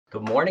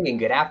Good morning and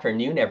good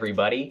afternoon,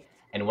 everybody,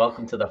 and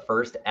welcome to the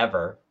first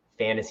ever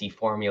Fantasy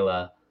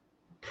Formula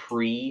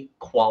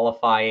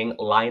pre-qualifying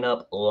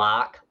lineup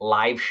lock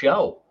live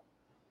show.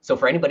 So,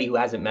 for anybody who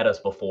hasn't met us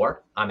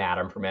before, I'm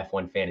Adam from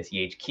F1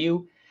 Fantasy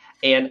HQ,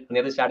 and on the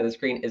other side of the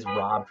screen is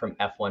Rob from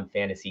F1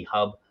 Fantasy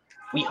Hub.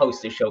 We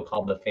host a show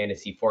called the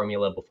Fantasy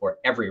Formula before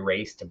every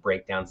race to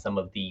break down some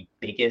of the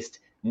biggest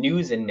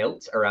news and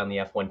notes around the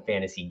F1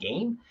 fantasy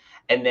game.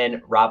 And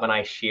then Rob and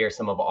I share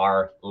some of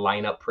our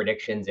lineup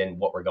predictions and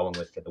what we're going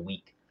with for the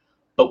week.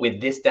 But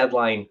with this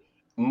deadline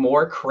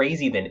more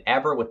crazy than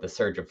ever with the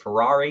surge of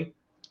Ferrari,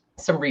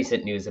 some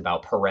recent news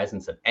about Perez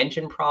and some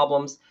engine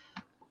problems,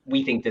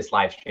 we think this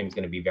live stream is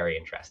going to be very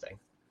interesting.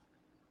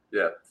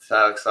 Yeah,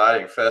 so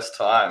exciting! First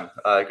time.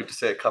 Good to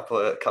see a couple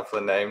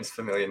of names,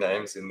 familiar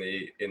names in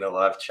the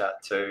live chat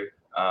too.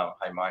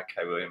 Hey Mike,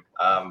 hey William.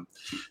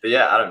 But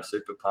yeah, Adam,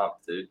 super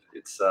pumped, dude.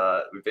 It's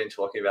we've been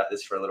talking about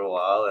this for a little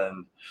while,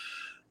 and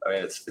I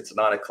mean it's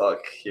 9:00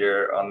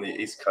 here on the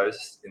East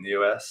Coast in the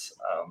US.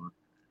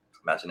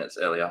 Imagine it's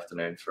early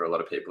afternoon for a lot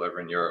of people over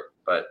in Europe.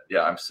 But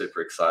yeah, I'm super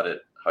excited.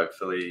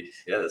 Hopefully,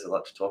 yeah, there's a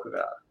lot to talk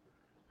about.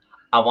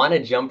 I want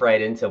to jump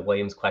right into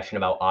William's question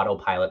about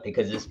autopilot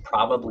because this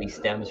probably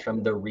stems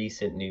from the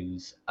recent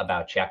news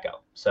about Checo.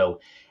 So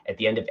at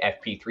the end of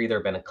FP3, there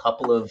have been a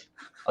couple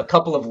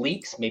of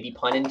leaks, maybe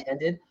pun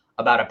intended,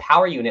 about a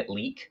power unit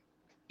leak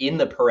in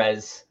the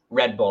Perez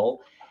Red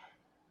Bull.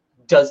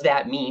 Does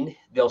that mean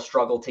they'll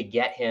struggle to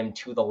get him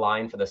to the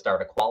line for the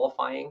start of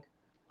qualifying?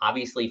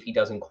 Obviously, if he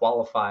doesn't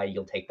qualify,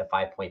 you'll take the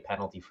 5-point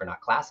penalty for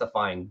not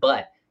classifying,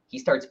 but he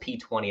starts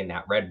P20 in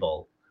that Red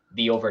Bull.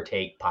 The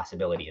overtake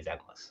possibility is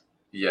endless.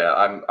 Yeah,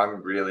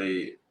 I'm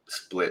really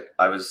split.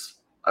 I've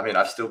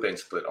still been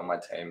split on my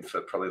team for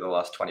probably the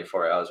last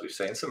 24 hours. We've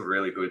seen some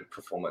really good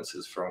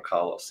performances from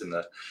Carlos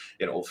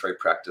in all three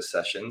practice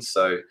sessions.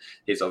 So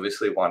he's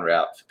obviously one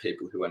route for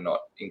people who are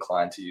not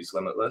inclined to use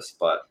Limitless.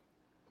 But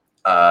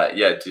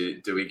yeah,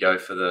 do we go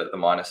for the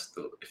minus?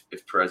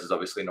 If Perez is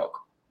obviously not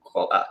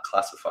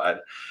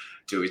classified,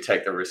 do we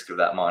take the risk of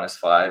that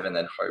 -5 and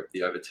then hope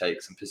the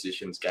overtakes and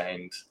positions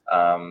gained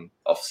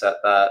offset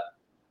that?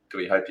 Do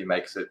we hope he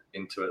makes it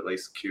into at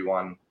least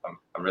Q1?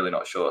 I'm really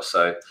not sure.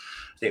 So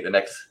I think the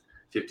next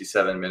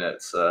 57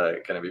 minutes are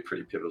going to be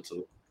pretty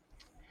pivotal.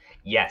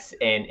 Yes,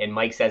 and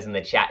Mike says in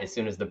the chat, as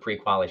soon as the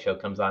pre-quali show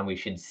comes on, we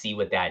should see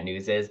what that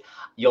news is.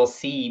 You'll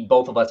see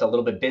both of us a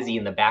little bit busy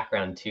in the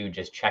background too,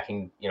 just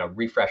checking,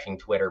 refreshing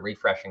Twitter,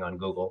 refreshing on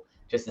Google,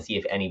 just to see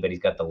if anybody's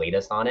got the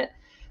latest on it.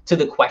 To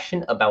the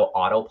question about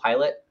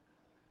autopilot,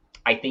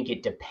 I think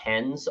it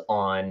depends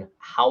on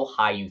how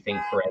high you think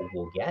Perez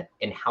will get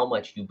and how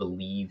much you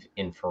believe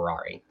in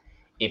Ferrari.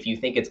 If you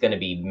think it's going to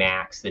be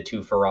max, the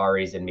two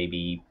Ferraris, and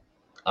maybe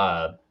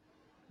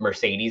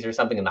Mercedes or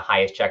something, and the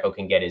highest Checo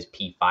can get is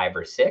P5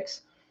 or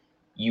 6,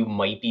 you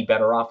might be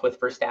better off with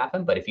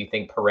Verstappen. But if you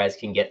think Perez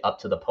can get up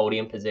to the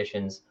podium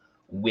positions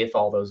with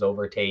all those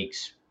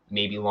overtakes,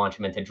 maybe launch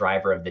him into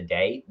driver of the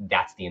day,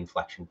 that's the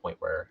inflection point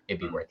where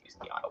it'd be worth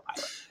using the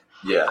autopilot.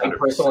 Yeah, 100%. I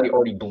personally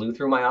already blew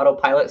through my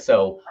autopilot,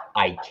 so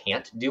I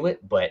can't do it,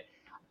 but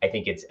I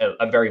think it's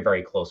a very,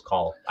 very close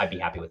call. I'd be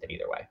happy with it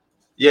either way.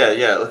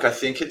 Yeah. Look, I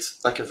think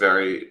it's like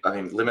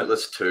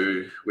Limitless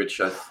 2, which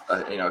a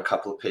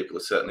couple of people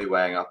are certainly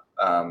weighing up.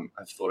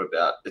 I've thought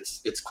about.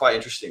 It's quite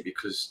interesting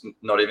because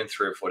not even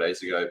 3 or 4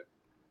 days ago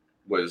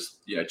was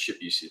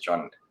chip usage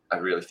on, I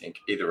really think,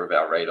 either of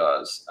our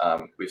radars.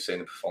 We've seen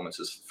the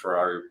performances for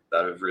Ferrari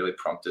that have really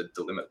prompted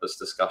the Limitless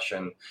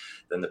discussion.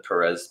 Then the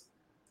Perez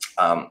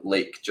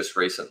leak just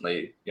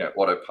recently,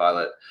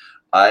 autopilot.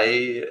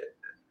 I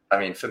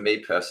mean, for me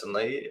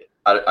personally,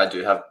 I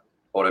do have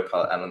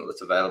autopilot and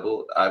Limitless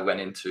available. I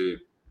went into,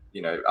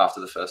 after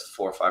the first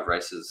 4 or 5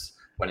 races,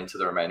 went into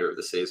the remainder of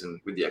the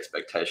season with the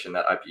expectation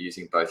that I'd be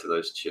using both of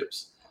those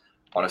chips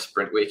on a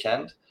sprint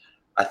weekend.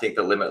 I think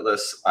the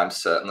Limitless, I'm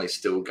certainly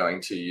still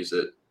going to use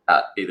it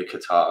at either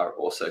Qatar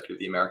or Circuit of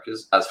the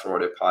Americas. As for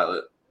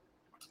autopilot,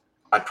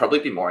 I'd probably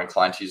be more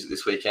inclined to use it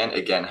this weekend.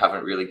 Again,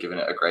 haven't really given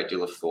it a great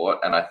deal of thought.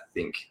 And I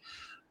think,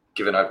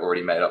 given I've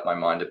already made up my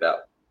mind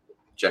about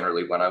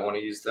generally when I want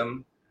to use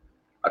them,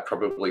 I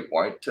probably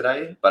won't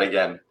today. But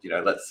again,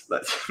 let's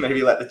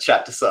maybe let the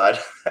chat decide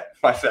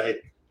my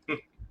fate.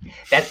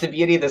 That's the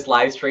beauty of this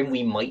live stream.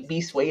 We might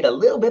be swayed a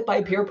little bit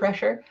by peer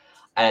pressure.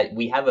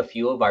 We have a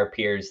few of our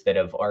peers that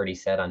have already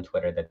said on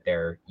Twitter that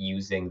they're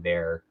using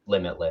their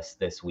Limitless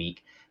this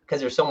week because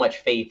there's so much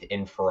faith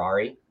in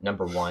Ferrari.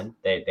 Number one,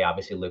 they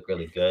obviously look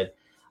really good.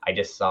 I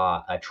just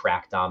saw a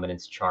track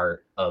dominance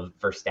chart of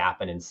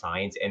Verstappen and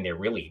Sainz, and they're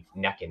really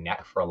neck and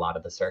neck for a lot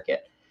of the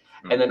circuit.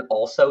 And then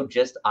also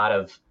just out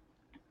of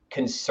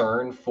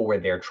concern for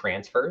their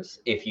transfers,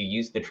 if you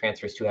use the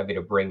transfers too heavy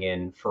to bring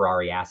in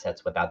Ferrari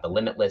assets without the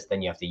Limitless,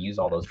 then you have to use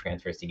all those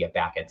transfers to get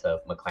back into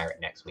McLaren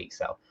next week.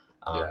 So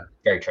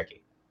very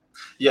tricky.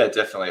 Yeah,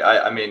 definitely.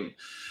 I mean,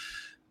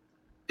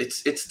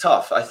 it's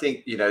tough. I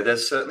think,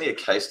 there's certainly a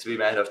case to be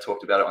made. I've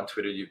talked about it on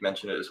Twitter. You've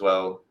mentioned it as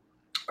well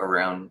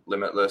around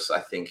Limitless.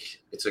 I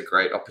think it's a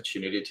great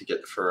opportunity to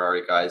get the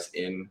Ferrari guys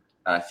in.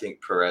 And I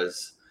think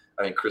Perez,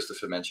 I mean,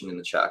 Christopher mentioned in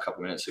the chat a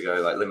couple of minutes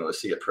ago, like Limitless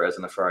to get Perez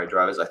and the Ferrari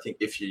drivers. I think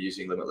if you're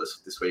using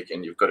Limitless this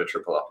weekend, you've got to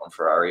triple up on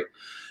Ferrari.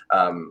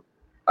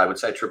 I would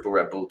say triple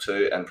Red Bull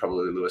too, and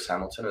probably Lewis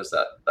Hamilton as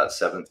that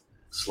seventh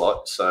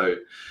slot. So,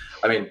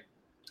 I mean,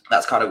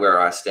 that's kind of where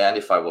I stand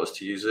if I was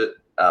to use it.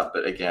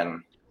 But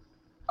again,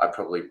 I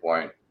probably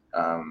won't.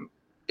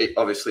 It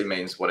obviously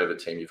means whatever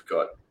team you've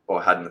got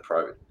or had in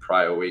the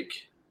prior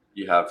week,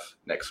 you have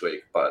next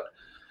week. But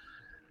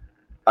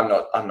I'm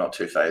not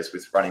too phased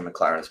with running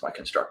McLaren as my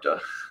constructor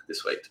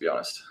this week, to be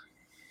honest.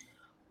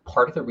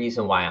 Part of the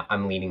reason why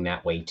I'm leaning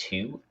that way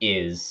too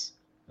is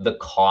the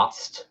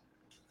cost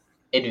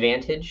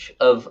advantage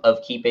of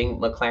keeping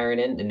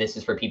McLaren in, and this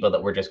is for people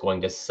that were just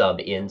going to sub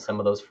in some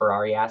of those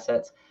Ferrari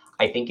assets.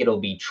 I think it'll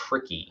be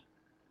tricky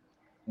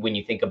when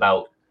you think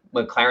about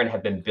McLaren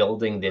have been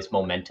building this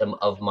momentum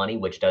of money,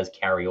 which does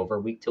carry over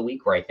week to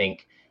week, where I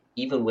think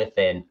even with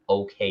an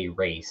okay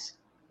race,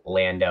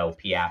 Lando,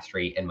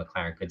 Piastri, and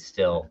McLaren could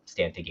still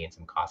stand to gain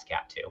some cost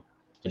cap too.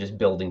 So just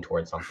building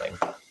towards something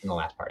in the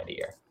last part of the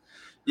year.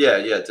 Yeah,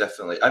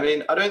 definitely. I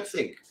mean, I don't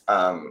think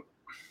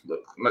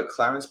look,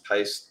 McLaren's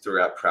pace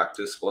throughout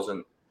practice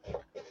wasn't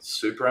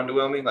super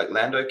underwhelming. Like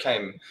Lando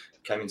came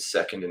in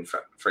second in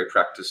free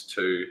practice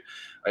 2.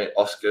 I mean,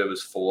 Oscar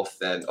was 4th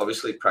then.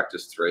 Obviously,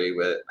 practice 3,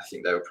 where I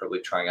think they were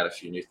probably trying out a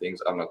few new things.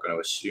 I'm not going to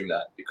assume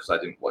that because I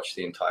didn't watch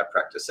the entire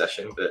practice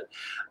session. But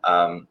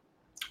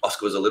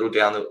Oscar was a little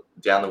down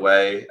the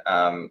way,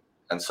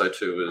 and so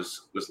too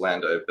was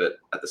Lando. But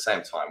at the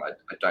same time,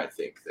 I don't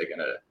think they're going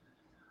to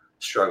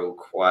struggle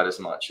quite as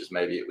much as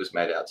maybe it was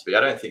made out to be. I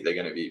don't think they're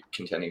going to be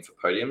contending for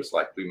podiums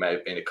like we may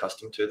have been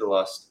accustomed to the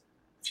last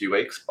few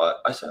weeks, but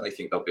I certainly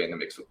think they'll be in the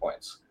mix for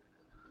points.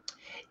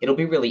 It'll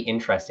be really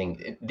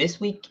interesting. This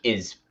week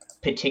is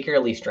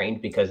particularly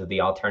strange because of the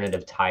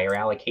alternative tire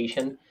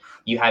allocation.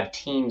 You have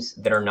teams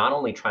that are not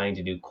only trying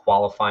to do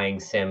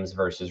qualifying sims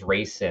versus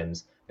race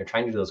sims, they're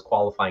trying to do those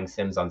qualifying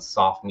sims on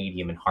soft,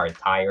 medium, and hard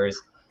tires,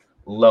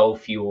 low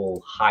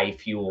fuel, high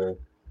fuel.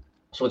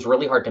 So it's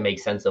really hard to make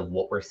sense of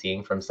what we're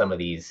seeing from some of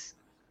these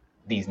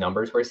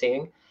numbers we're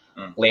seeing.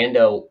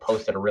 Lando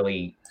posted a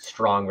really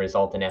strong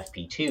result in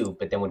FP2,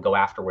 but then would go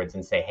afterwards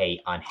and say,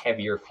 hey, on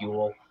heavier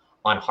fuel,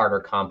 on harder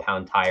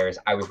compound tires,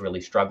 I was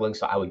really struggling.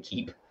 So I would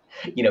keep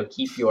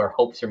your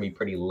hopes for me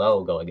pretty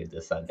low going into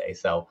Sunday.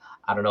 So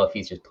I don't know if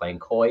he's just playing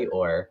coy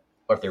or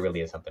if there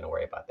really is something to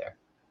worry about there.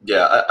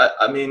 Yeah,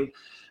 I mean,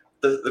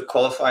 the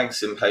qualifying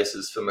sim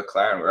paces for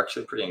McLaren were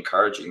actually pretty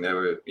encouraging. They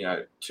were,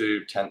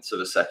 0.2 of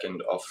a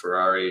second off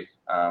Ferrari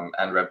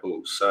and Red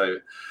Bull. So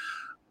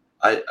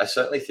I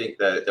certainly think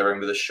that they're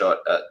in with a shot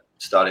at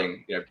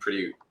starting,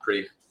 pretty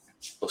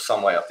or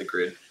some way up the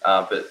grid.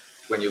 But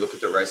when you look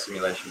at the race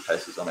simulation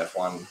paces on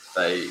F1,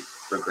 they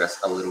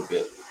regress a little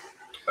bit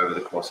over the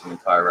course of an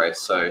entire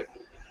race. So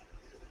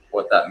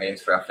what that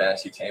means for our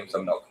fantasy teams,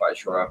 I'm not quite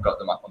sure. I've got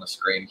them up on the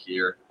screen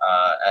here,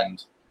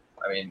 and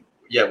I mean,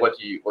 yeah.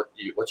 What's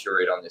your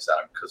read on this,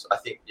 Adam? Because I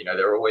think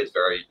they're always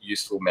very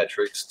useful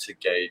metrics to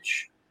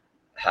gauge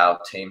how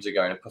teams are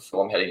going to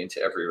perform heading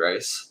into every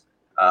race.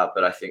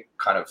 But I think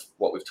kind of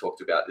what we've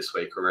talked about this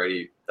week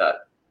already, that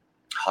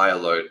higher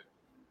load,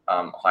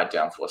 high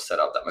downforce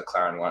setup that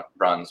McLaren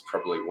runs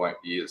probably won't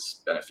be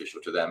as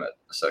beneficial to them at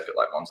a circuit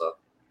like Monza.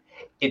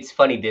 It's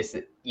funny,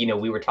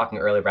 we were talking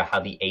earlier about how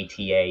the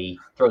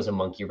ATA throws a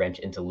monkey wrench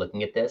into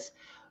looking at this.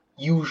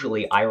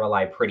 Usually I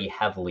rely pretty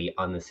heavily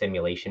on the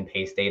simulation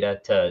pace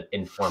data to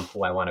inform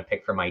who I want to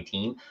pick for my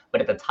team.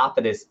 But at the top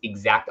of this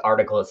exact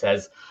article, it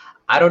says,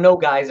 I don't know,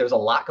 guys, there's a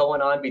lot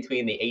going on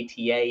between the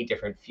ATA,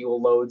 different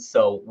fuel loads.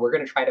 So we're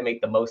going to try to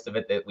make the most of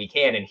it that we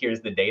can. And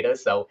here's the data.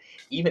 So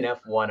even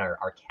F1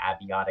 are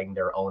caveating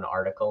their own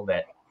article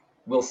that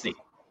we'll see.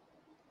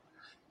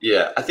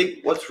 Yeah, I think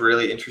what's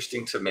really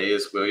interesting to me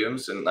is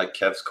Williams, and like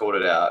Kev's called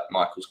it out,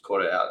 Michael's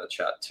called it out in the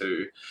chat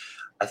too.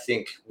 I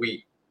think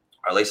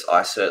or at least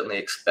I certainly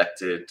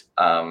expected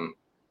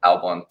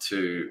Albon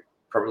to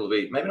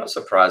probably maybe not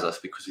surprise us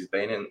because he's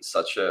been in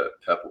such a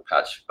purple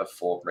patch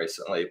before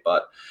recently,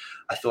 but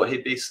I thought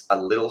he'd be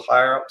a little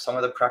higher up some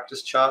of the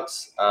practice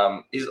charts.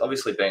 He's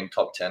obviously been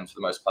top 10 for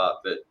the most part,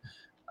 but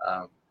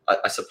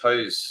I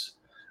suppose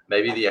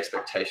maybe the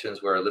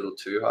expectations were a little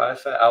too high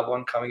for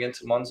Albon coming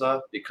into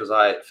Monza because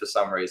I, for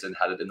some reason,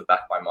 had it in the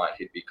back of my mind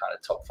he'd be kind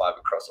of top 5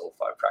 across all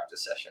 5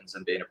 practice sessions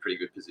and be in a pretty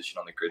good position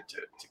on the grid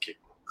to kick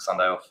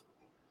Sunday off.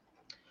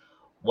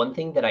 One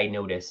thing that I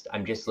noticed,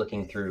 I'm just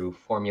looking through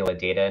Formula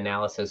Data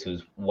Analysis,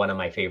 who's one of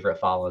my favorite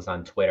follows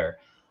on Twitter.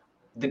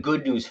 The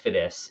good news for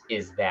this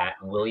is that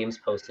Williams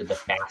posted the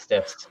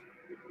fastest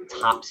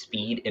top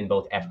speed in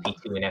both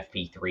FP2 and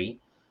FP3.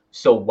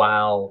 So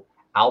while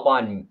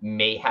Albon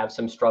may have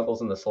some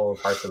struggles in the slower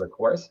parts of the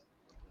course,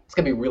 it's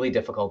going to be really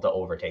difficult to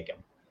overtake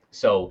him.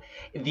 So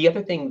the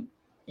other thing,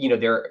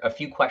 there are a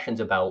few questions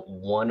about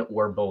one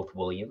or both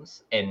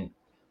Williams. And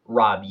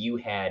Rob, you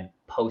had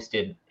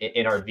posted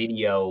in our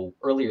video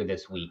earlier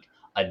this week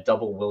a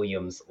double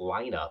Williams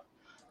lineup.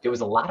 There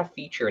was a lot of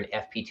feature in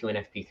FP2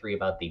 and FP3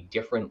 about the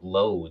different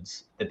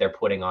loads that they're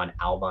putting on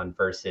Albon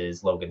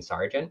versus Logan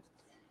Sargent.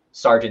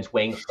 Sargent's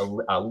weighing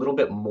a little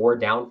bit more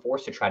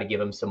downforce to try to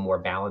give him some more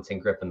balance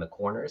and grip in the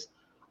corners.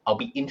 I'll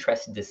be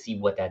interested to see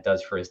what that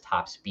does for his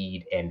top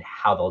speed and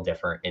how they'll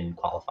differ in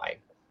qualifying.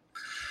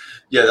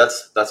 Yeah,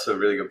 that's a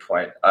really good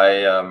point.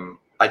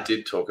 I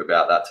did talk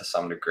about that to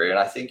some degree, and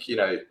I think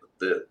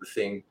the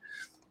thing,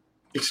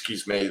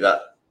 excuse me,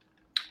 that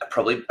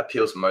probably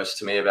appeals most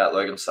to me about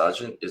Logan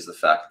Sargent is the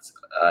fact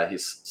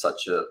he's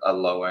such a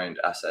low-owned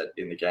asset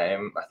in the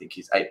game. I think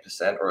he's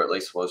 8%, or at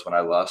least was when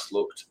I last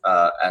looked.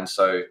 And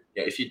so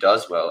if he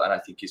does well, and I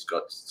think he's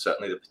got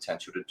certainly the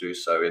potential to do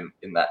so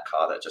in that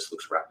car that just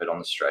looks rapid on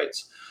the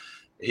straights,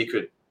 he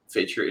could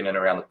feature in and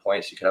around the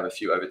points. You could have a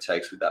few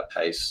overtakes with that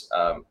pace.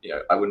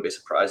 I wouldn't be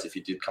surprised if he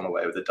did come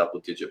away with a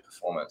double-digit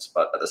performance,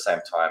 but at the same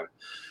time,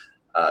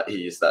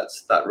 he is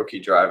that rookie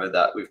driver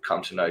that we've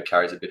come to know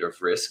carries a bit of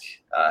risk,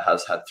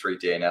 has had 3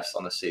 DNFs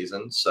on the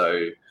season.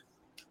 So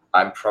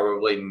I'm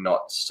probably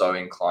not so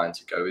inclined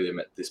to go with him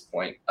at this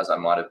point as I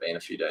might have been a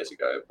few days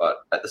ago. But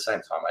at the same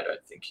time, I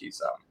don't think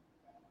he's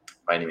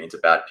by any means a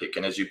bad pick.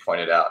 And as you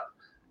pointed out,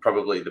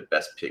 probably the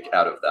best pick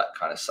out of that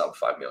kind of sub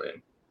 5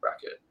 million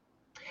bracket.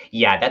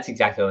 Yeah, that's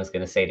exactly what I was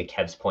going to say to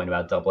Kev's point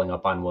about doubling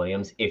up on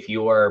Williams. If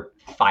you're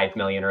 5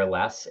 million or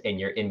less and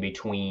you're in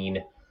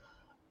between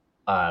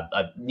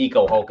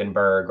Nico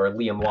Hulkenberg or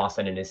Liam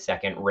Lawson in his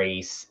second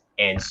race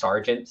and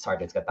Sargent's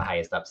got the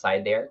highest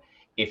upside there.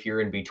 If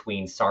you're in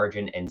between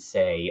Sargent and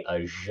say a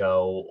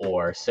Zhou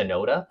or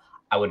Sonoda,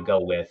 I would go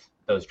with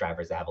those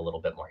drivers that have a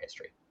little bit more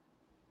history.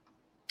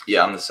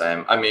 Yeah, I'm the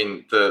same. I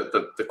mean,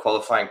 the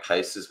qualifying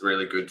pace is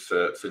really good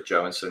for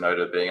Zhou and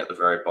Sonoda. Being at the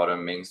very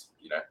bottom means,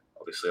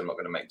 obviously I'm not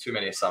going to make too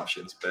many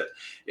assumptions, but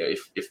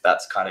if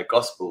that's kind of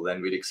gospel,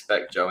 then we'd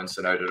expect Zhou and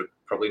Sonoda to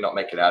probably not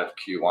make it out of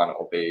Q1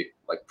 or be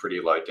like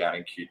pretty low down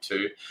in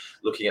Q2.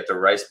 Looking at the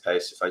race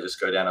pace, if I just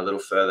go down a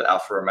little further,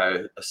 Alfa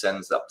Romeo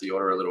ascends up the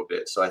order a little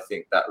bit. So I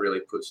think that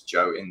really puts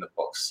Zhou in the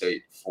box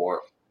seat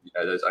for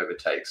those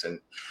overtakes, and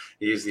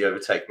he is the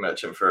overtake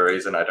merchant for a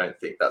reason. I don't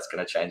think that's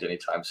going to change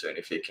anytime soon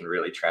if he can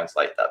really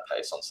translate that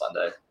pace on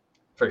Sunday.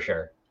 For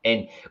sure.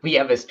 And we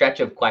have a stretch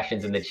of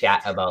questions in the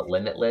chat about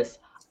Limitless.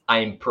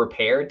 I'm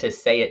prepared to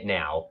say it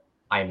now.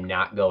 I'm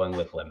not going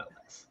with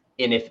Limitless.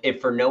 And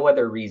if for no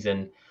other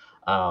reason,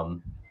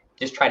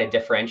 just try to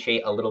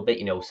differentiate a little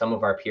bit. Some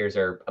of our peers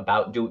are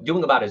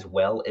doing about as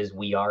well as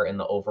we are in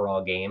the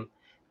overall game.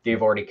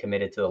 They've already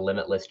committed to the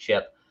Limitless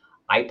chip.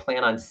 I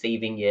plan on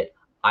saving it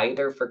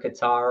either for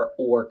Qatar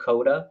or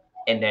Coda.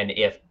 And then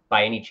if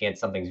by any chance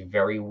something's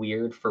very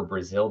weird for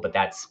Brazil, but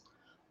that's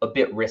a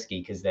bit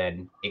risky because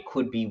then it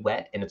could be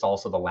wet and it's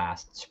also the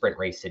last sprint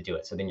race to do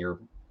it. So then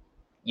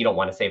you don't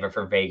want to save it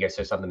for Vegas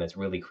or something that's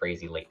really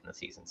crazy late in the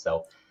season.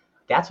 So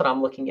that's what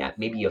I'm looking at.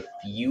 Maybe a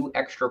few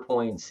extra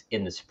points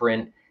in the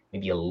sprint,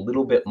 maybe a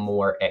little bit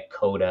more at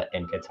Coda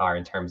and Qatar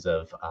in terms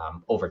of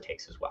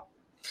overtakes as well.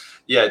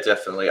 Yeah,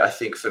 definitely. I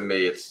think for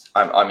me,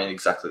 I'm in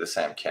exactly the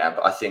same camp.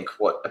 I think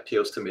what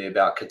appeals to me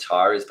about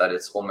Qatar is that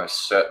it's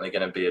almost certainly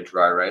going to be a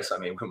dry race. I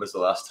mean, when was the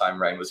last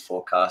time rain was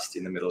forecast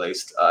in the Middle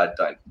East? I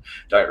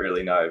don't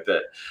really know,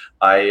 but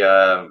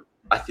I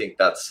think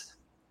that's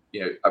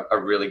a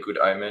really good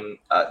omen.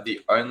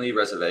 The only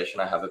reservation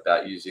I have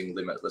about using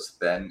Limitless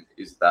then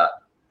is that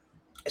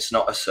it's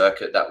not a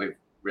circuit that we've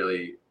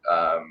really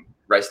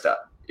raced at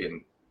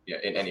in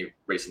any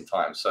recent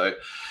time. So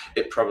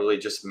it probably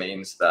just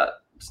means that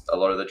a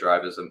lot of the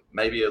drivers are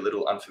maybe a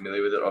little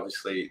unfamiliar with it.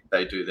 Obviously,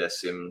 they do their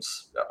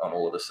sims on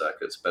all of the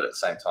circuits, but at the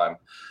same time,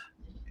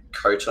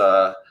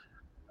 Kota,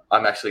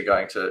 I'm actually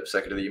going to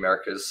Circuit of the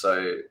Americas,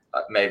 so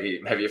maybe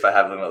if I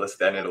have Limitless,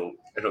 then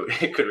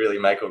it could really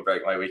make or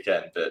break my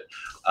weekend. But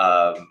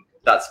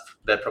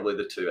they're probably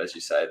the two, as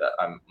you say, that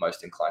I'm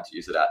most inclined to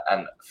use it at.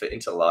 And for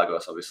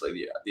Interlagos,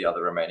 obviously the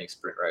other remaining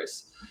sprint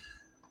race,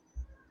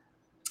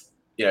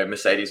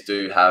 Mercedes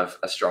do have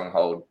a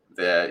stronghold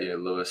there.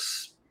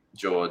 Lewis,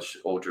 George,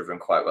 all driven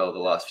quite well the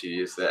last few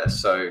years there.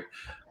 So,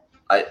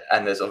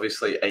 and there's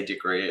obviously a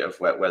degree of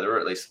wet weather, or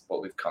at least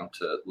what we've come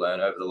to learn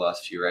over the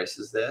last few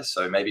races there.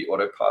 So maybe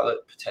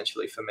autopilot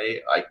potentially for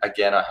me. I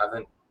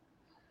haven't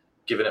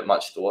given it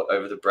much thought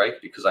over the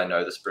break because I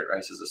know the sprint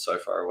races are so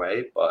far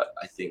away. But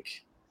I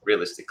think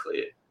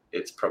realistically,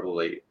 it's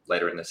probably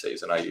later in the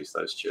season I use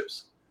those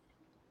chips.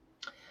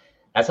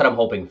 That's what I'm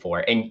hoping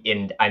for.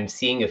 And I'm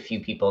seeing a few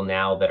people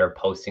now that are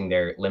posting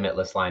their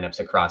Limitless lineups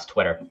across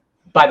Twitter.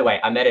 By the way,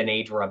 I'm at an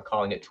age where I'm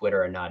calling it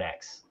Twitter and not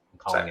X. I'm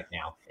calling it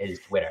now. It is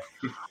Twitter.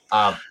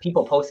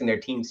 People posting their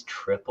team's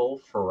triple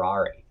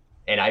Ferrari.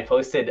 And I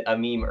posted a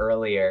meme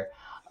earlier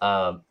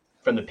from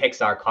the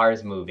Pixar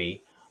Cars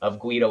movie of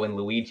Guido and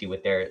Luigi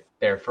with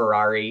their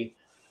Ferrari,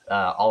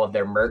 all of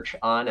their merch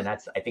on. And I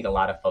think a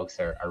lot of folks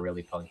are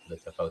really pulling for the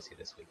Tifosi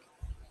this week.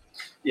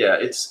 Yeah,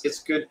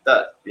 it's good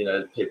that,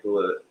 people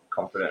are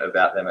confident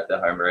about them at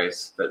their home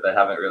race, but they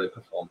haven't really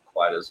performed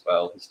quite as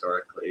well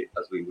historically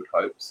as we would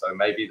hope. So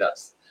maybe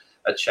that's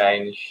a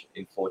change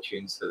in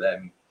fortunes for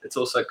them. It's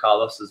also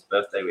Carlos's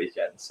birthday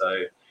weekend, so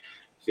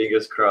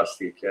fingers crossed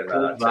he can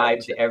good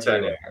vibes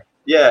everywhere.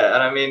 Yeah,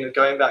 and I mean,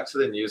 going back to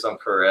the news on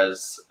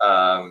Perez,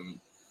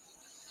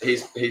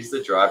 he's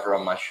the driver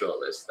on my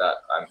shortlist that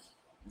I'm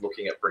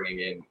looking at bringing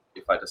in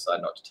if I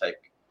decide not to take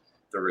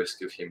the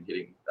risk of him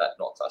hitting that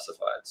not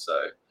classified.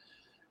 So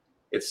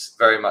it's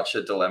very much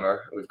a dilemma.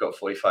 We've got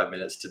 45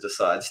 minutes to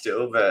decide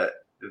still, but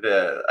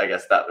I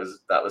guess that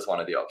was one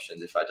of the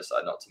options. If I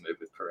decide not to move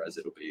with Perez,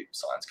 it'll be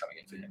Sainz coming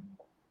in for him.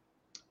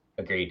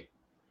 Agreed.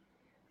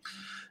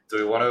 Do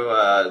we want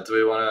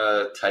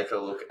to take a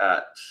look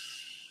at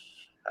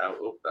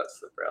that's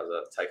the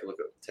browser. Take a look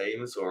at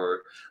teams,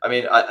 or I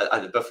mean,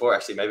 before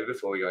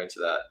we go into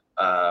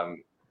that,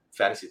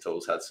 Fantasy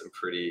Tools had some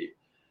pretty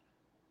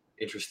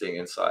interesting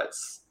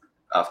insights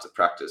after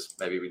practice.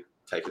 Maybe we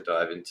take a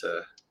dive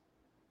into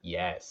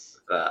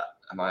that.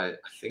 I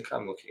think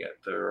I'm looking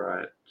at the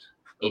right.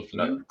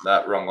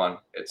 That wrong one.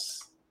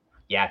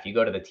 If you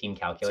go to the team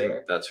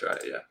calculator. That's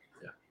right. Yeah.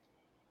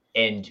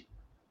 And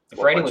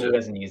for anyone who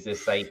doesn't use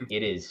this site,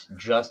 it is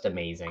just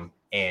amazing.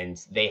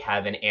 And they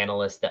have an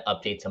analyst that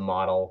updates a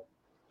model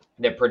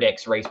that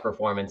predicts race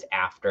performance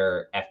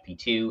after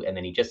FP2. And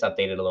then he just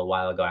updated a little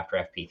while ago after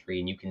FP3.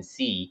 And you can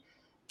see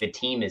the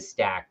team is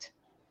stacked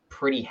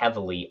pretty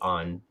heavily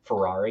on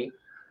Ferrari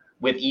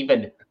with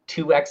even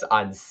 2x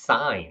on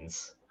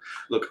Sainz.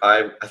 Look,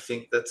 I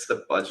think that's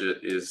the budget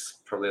is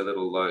probably a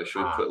little low.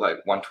 Should we put like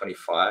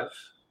 125?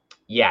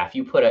 Yeah, if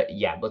you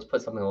let's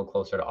put something a little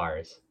closer to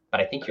ours.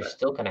 But I think you're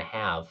still going to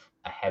have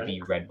a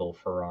heavy Red Bull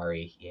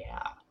Ferrari.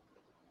 Yeah.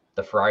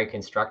 The Ferrari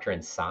constructor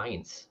and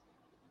Sainz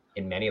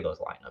in many of those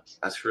lineups.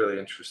 That's really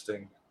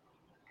interesting.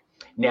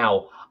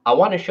 Now, I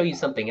want to show you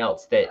something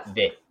else that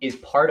is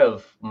part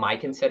of my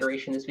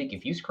consideration this week.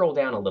 If you scroll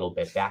down a little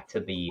bit back to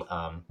the,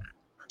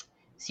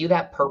 see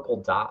that purple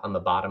dot on the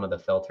bottom of the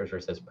filters where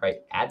it says price,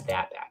 add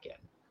that back in.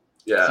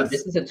 Yeah. So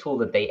this is a tool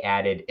that they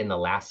added in the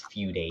last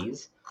few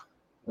days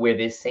where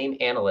this same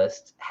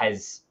analyst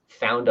has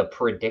found a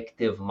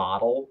predictive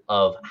model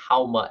of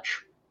how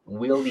much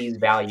will these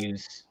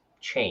values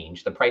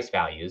change, the price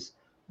values,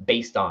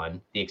 based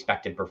on the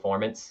expected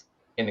performance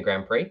in the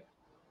Grand Prix.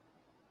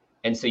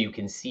 And so you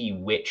can see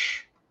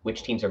which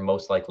teams are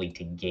most likely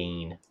to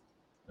gain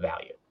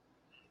value.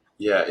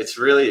 Yeah, it's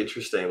really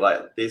interesting.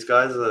 Like, these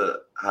guys are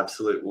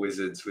absolute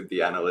wizards with the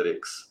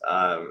analytics.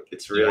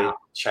 It's really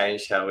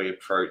changed how we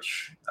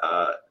approach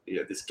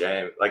this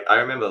game. Like, I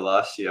remember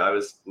last year I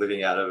was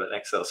living out of an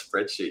Excel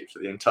spreadsheet for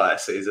the entire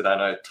season. I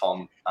know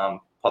Tom,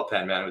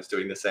 Poppan Man, was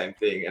doing the same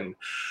thing. And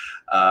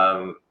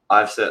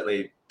I've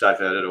certainly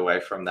diverted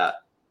away from that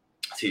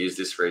to use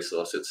this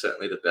resource. It's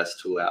certainly the best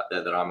tool out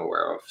there that I'm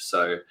aware of.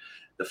 So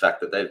the fact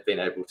that they've been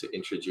able to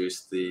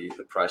introduce the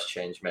price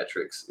change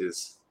metrics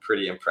is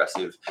pretty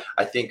impressive.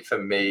 I think for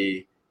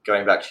me,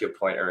 going back to your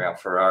point around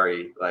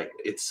Ferrari, like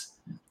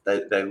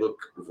they look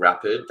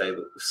rapid.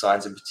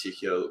 Sainz in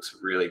particular looks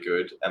really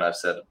good. And I've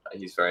said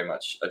he's very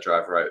much a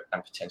driver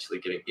I'm potentially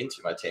getting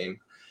into my team.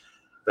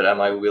 But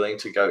am I willing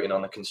to go in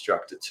on the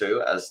constructor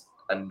too as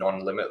a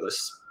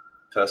non-limitless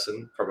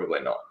person? Probably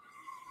not.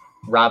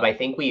 Rob, I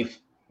think we've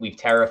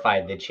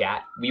terrified the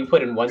chat. We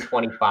put in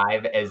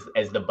 125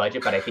 as the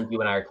budget, but I think you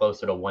and I are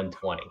closer to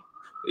 120.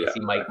 Yeah. See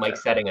Mike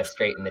setting us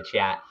straight in the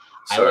chat.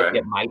 Sorry. I looked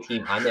at my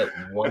team. I'm at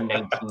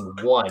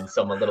 119.1,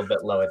 so I'm a little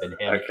bit lower than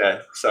him. Okay,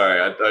 sorry.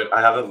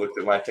 I haven't looked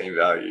at my team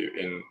value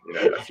in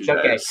a few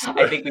days. It's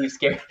okay. I think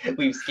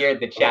we've scared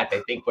the chat.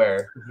 I think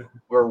we're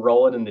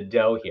rolling in the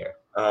dough here.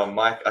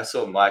 Mike, I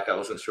saw Mike. I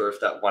wasn't sure if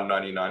that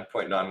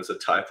 199.9 was a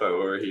typo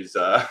or he's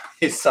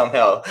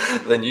somehow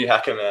the new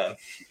hacker man.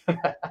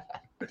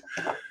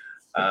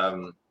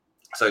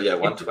 So yeah,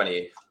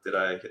 120. Did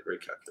I hit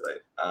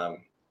recalculate?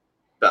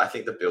 But I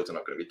think the builds are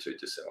not going to be too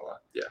dissimilar.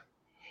 Yeah.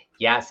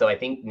 Yeah, so I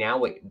think now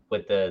what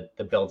the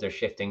builds are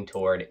shifting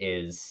toward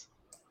is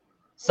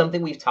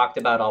something we've talked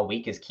about all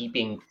week is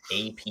keeping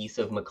a piece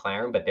of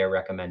McLaren, but they're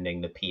recommending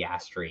the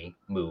Piastri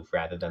move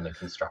rather than the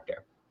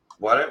constructor.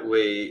 Why don't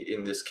we,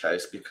 in this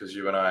case, because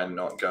you and I are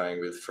not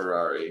going with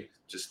Ferrari,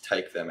 just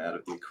take them out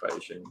of the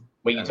equation?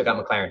 Wait, you took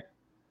out McLaren?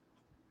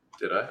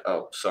 Did I?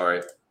 Oh,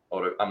 sorry.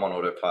 I'm on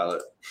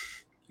autopilot.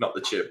 Not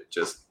the chip,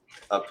 just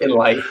up in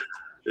life.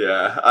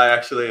 Yeah, I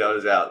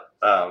was out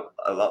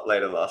a lot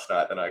later last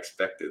night than I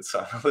expected, so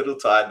I'm a little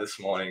tired this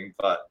morning,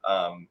 but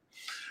I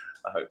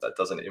hope that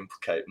doesn't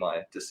implicate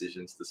my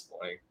decisions this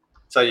morning.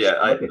 So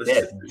yeah, look at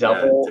this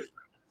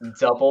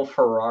double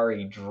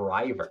Ferrari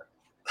driver.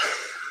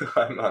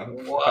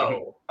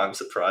 I'm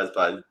surprised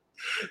by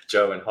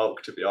Joe and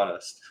Hulk, to be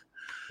honest.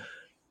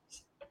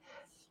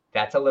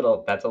 That's a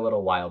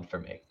little wild for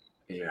me.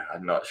 Yeah,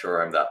 I'm not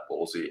sure I'm that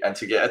ballsy, and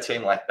to get a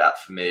team like that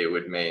for me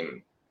would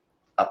mean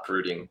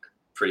uprooting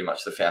pretty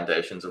much the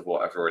foundations of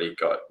what I've already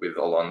got with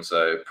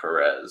Alonso,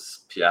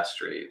 Perez,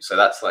 Piastri. So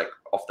that's like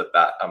off the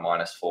bat a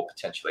 -4,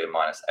 potentially a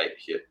 -8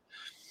 hit.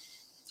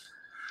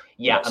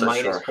 Yeah, a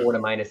 -4 to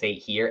 -8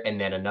 here, and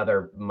then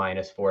another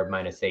 -4,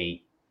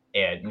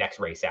 -8 next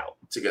race out.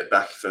 To get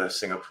back for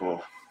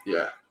Singapore.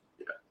 Yeah.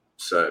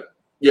 So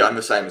yeah, I'm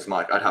the same as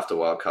Mike. I'd have to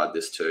wildcard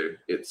this too.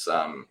 It's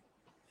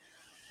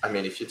I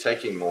mean, if you're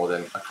taking more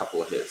than a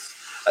couple of hits,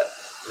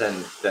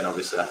 then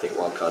obviously I think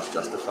wildcard's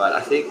justified.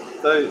 I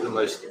think though the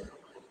most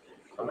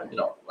maybe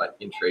not like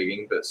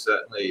intriguing, but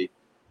certainly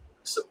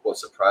what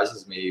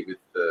surprises me with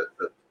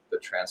the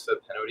transfer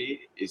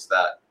penalty is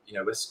that,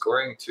 we're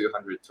scoring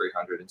 200,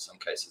 300, in some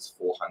cases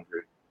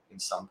 400 in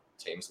some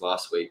teams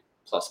last week,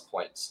 plus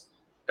points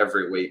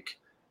every week.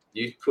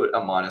 You put a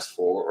 -4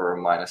 or a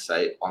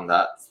 -8 on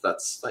that,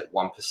 that's like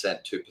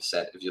 1%,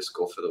 2% of your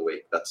score for the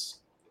week. That's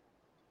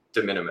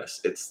de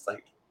minimis. It's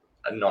like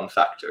a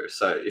non-factor.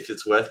 So if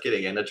it's worth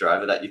getting in a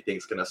driver that you think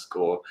is going to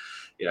score,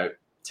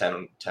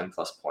 10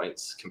 plus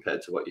points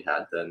compared to what you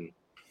had, then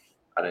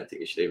I don't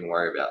think you should even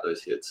worry about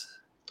those hits.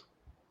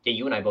 Yeah,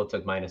 you and I both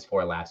took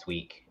 -4 last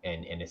week,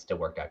 and it still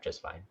worked out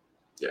just fine.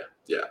 Yeah.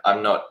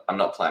 I'm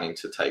not planning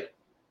to take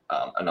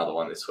another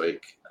one this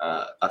week.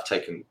 I've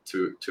taken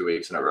two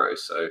weeks in a row,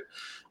 so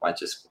might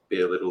just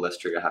be a little less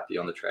trigger happy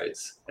on the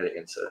trades heading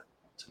into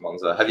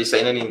Monza. Have you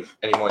seen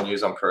any more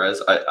news on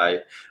Perez?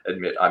 I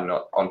admit I'm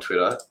not on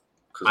Twitter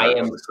because I I've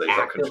am obviously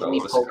got control actively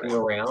of the poking screen.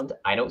 around.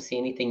 I don't see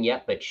anything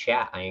yet, but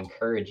chat, I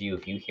encourage you,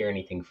 if you hear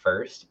anything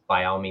first,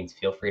 by all means,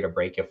 feel free to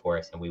break it for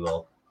us, and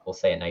we'll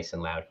say it nice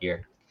and loud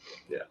here.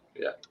 Yeah.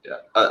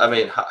 I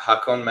mean,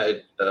 Hakon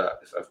made,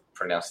 if I've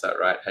pronounced that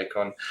right,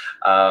 Hakon,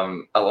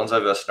 Alonso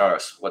versus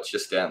Norris. What's your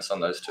stance on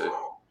those two?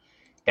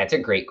 That's a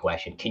great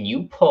question. Can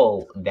you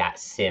pull that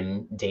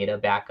sim data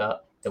back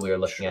up that we were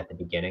looking at the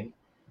beginning?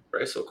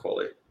 Race or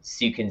quali?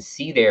 So you can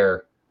see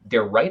they're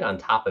right on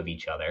top of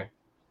each other.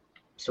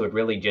 So it'd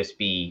really just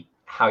be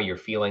how you're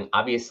feeling.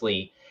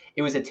 Obviously,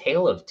 it was a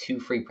tale of 2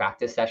 free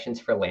practice sessions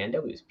for Lando.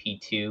 It was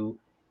P2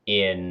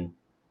 in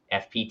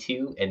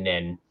FP2 and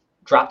then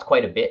dropped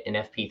quite a bit in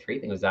FP3. I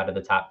think it was out of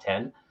the top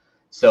 10.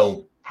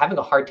 So having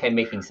a hard time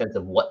making sense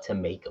of what to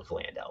make of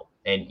Lando.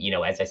 And,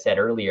 as I said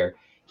earlier,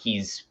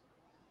 he's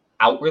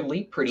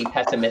outwardly pretty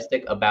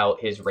pessimistic about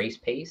his race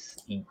pace.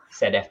 He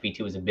said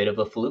FP2 was a bit of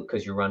a fluke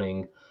because you're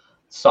running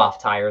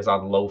soft tires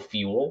on low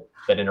fuel,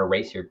 but in a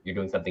race, you're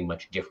doing something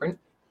much different.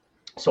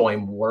 So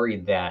I'm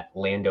worried that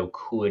Lando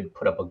could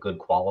put up a good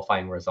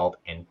qualifying result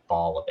and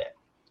fall a bit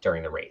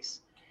during the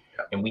race.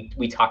 Yeah. And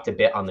we talked a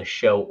bit on the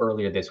show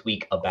earlier this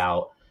week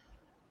about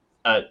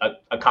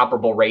a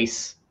comparable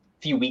race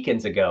a few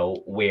weekends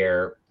ago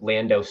where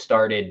Lando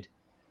started,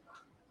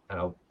 I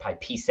don't know, by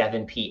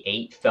P7,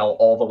 P8, fell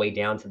all the way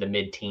down to the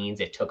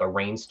mid-teens. It took a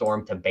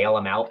rainstorm to bail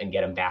him out and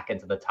get him back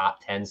into the top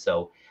 10.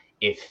 So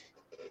if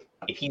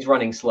he's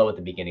running slow at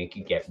the beginning, it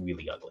could get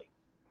really ugly.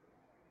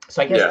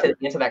 So I guess to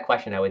answer that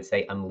question, I would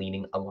say I'm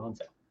leaning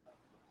Alonso.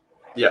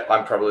 Yeah,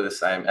 I'm probably the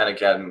same. And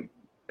again,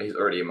 he's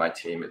already in my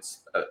team.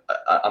 It's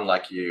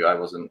unlike you, I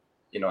wasn't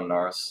in on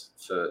Norris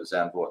for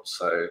Zandvoort,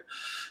 so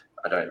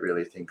I don't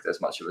really think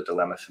there's much of a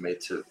dilemma for me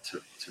to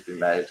be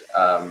made.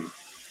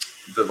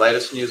 The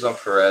latest news on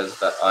Perez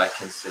that I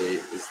can see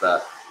is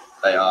that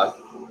they are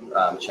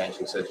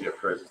changing Sergio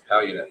Perez's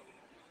power unit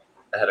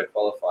ahead of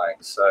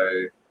qualifying.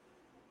 So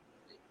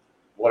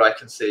what I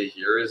can see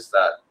here is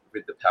that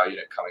with the power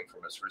unit coming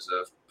from its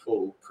reserve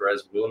pool,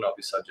 Perez will not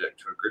be subject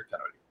to a grid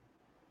penalty.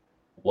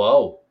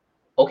 Whoa.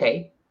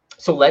 Okay.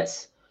 So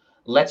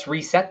let's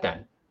reset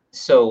then.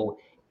 So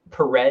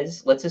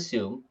Perez, let's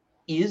assume,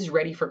 is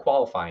ready for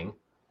qualifying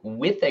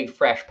with a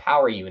fresh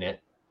power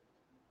unit.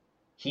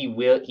 He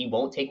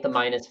won't take the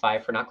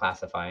 -5 for not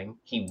classifying.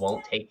 He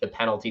won't take the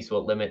penalty, so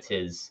it limits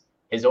his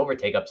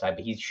overtake upside,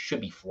 but he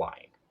should be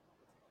flying.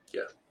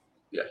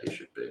 Yeah, he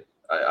should be.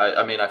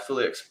 I mean, I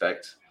fully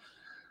expect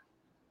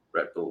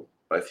Red Bull,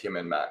 both him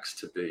and Max,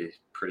 to be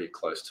pretty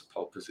close to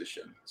pole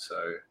position.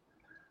 So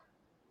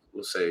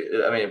we'll see.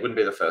 I mean, it wouldn't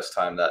be the first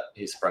time that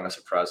he sprung a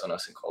surprise on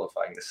us in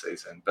qualifying this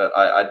season, but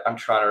I'm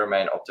trying to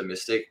remain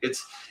optimistic.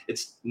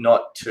 It's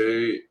not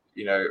too,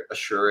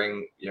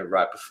 assuring,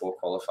 right before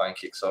qualifying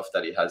kicks off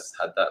that he has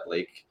had that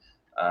leak,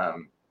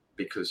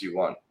 because you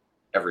want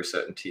every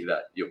certainty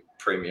that your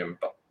premium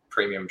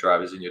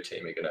drivers in your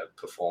team are going to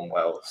perform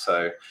well.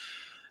 So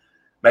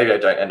maybe I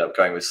don't end up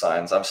going with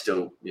Sainz. I'm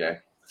still,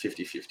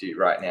 50-50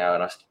 right now,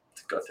 and I've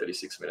got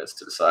 36 minutes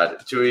to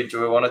decide. Do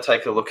we want to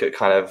take a look at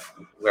kind of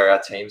where our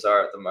teams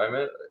are at the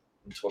moment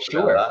and talk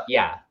about that?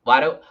 Yeah.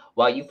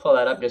 While you pull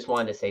that up, just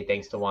wanted to say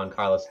thanks to Juan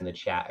Carlos in the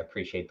chat. I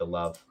appreciate the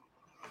love.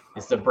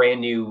 This is a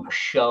brand new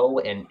show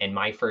and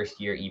my first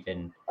year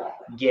even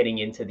getting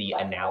into the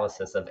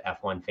analysis of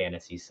F1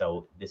 fantasy.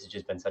 So this has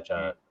just been such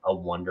a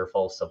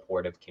wonderful,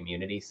 supportive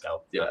community.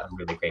 So yeah, I'm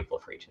really grateful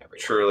for each and every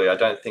one. Truly, I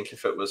don't think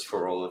if it was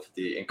for all of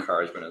the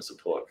encouragement and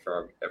support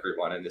from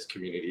everyone in this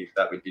community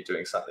that we'd be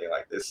doing something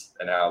like this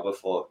an hour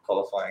before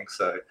qualifying.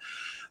 So,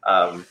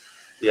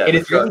 yeah.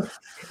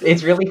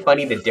 It's really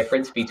funny the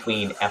difference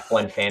between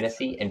F1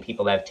 fantasy and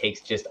people that have takes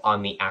just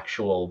on the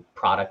actual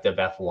product of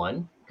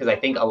F1. Because I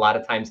think a lot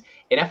of times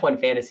in F1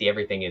 fantasy,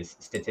 everything is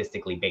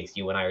statistically based.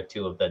 You and I are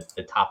two of the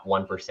top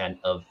 1%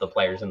 of the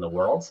players in the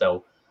world.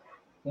 So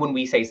when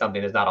we say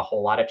something, there's not a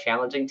whole lot of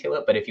challenging to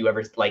it. But if you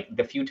ever, like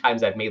the few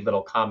times I've made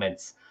little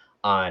comments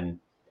on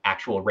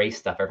actual race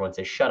stuff, everyone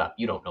says, shut up,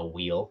 you don't know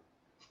wheel.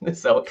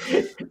 So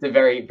it's a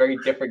very, very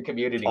different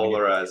community.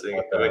 Polarizing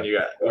when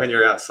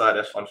you're outside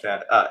F1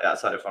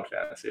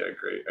 fantasy. I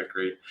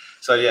agree.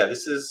 So yeah,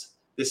 this is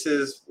this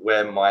is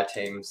where my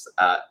team's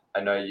at.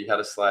 I know you had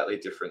a slightly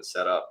different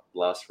setup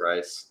last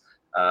race,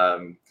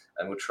 and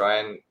we'll try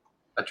and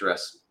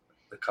address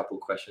a couple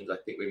of questions I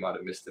think we might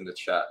have missed in the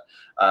chat.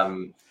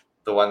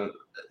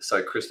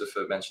 So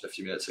Christopher mentioned a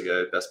few minutes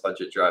ago, best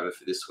budget driver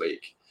for this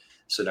week,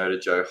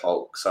 Sonoda, Joe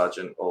Hulk,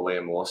 Sargent, or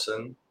Liam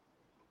Lawson.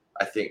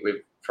 I think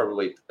we've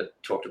probably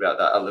talked about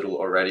that a little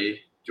already. Do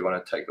you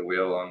want to take the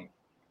wheel on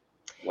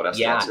what our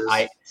stance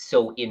is?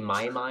 So in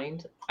my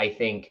mind, I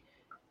think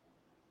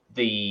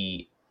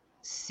the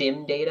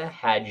sim data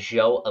had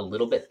Joe a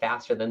little bit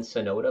faster than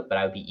Sonoda, but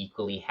I would be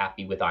equally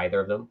happy with either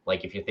of them.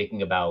 Like if you're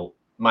thinking about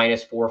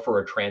 -4 for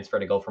a transfer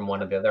to go from one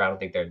to the other, I don't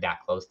think they're that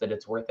close that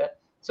it's worth it.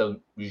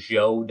 So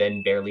Joe,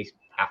 then barely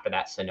after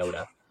that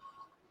Sonoda,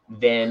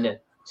 then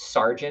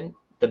Sargent,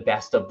 the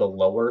best of the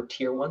lower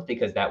tier ones,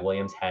 because that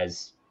Williams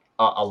has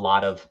a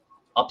lot of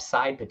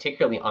upside,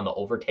 particularly on the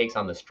overtakes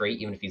on the straight,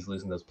 even if he's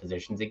losing those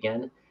positions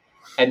again.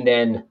 And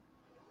then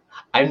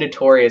I'm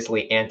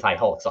notoriously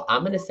anti-Hulk, so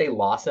I'm going to say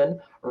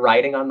Lawson,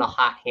 riding on the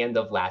hot hand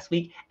of last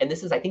week. And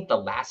this is, I think, the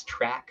last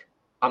track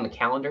on the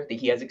calendar that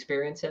he has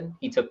experience in.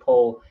 He took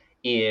pole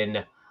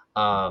in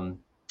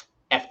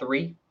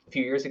F3 a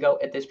few years ago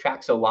at this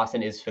track, so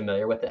Lawson is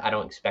familiar with it. I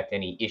don't expect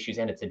any issues,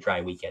 and it's a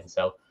dry weekend.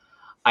 So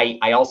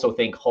I also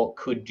think Hulk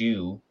could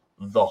do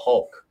the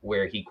Hulk,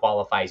 where he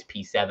qualifies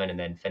P7 and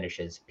then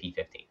finishes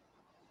P15.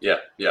 Yeah,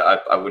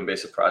 I wouldn't be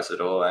surprised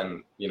at all.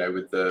 And,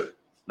 with the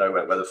no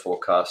wet weather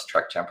forecast,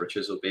 track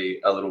temperatures will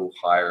be a little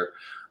higher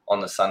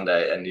on the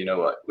Sunday. And you know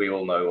what? We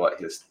all know what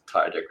his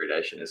tire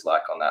degradation is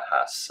like on that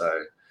Haas.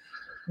 So,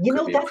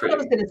 that's what I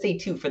was going to say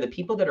too, for the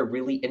people that are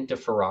really into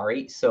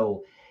Ferrari.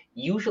 So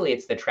usually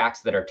it's the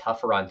tracks that are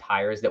tougher on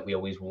tires that we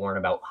always warn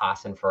about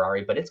Haas and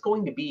Ferrari, but it's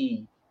going to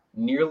be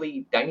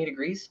nearly 90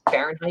 degrees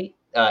Fahrenheit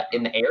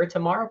in the air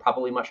tomorrow,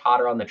 probably much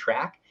hotter on the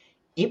track.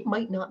 It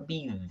might not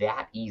be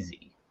that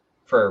easy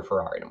for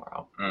Ferrari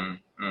tomorrow.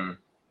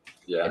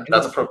 Yeah,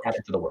 that's put that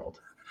into the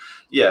world.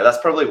 Yeah, that's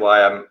probably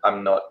why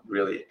I'm not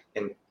really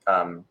in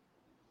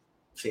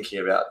thinking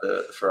about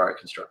the Ferrari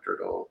constructor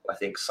at all. I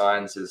think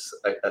Sainz is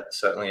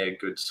certainly a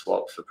good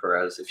swap for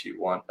Perez if you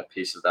want a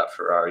piece of that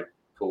Ferrari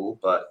pool,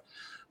 but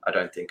I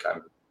don't think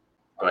I'm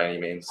by any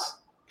means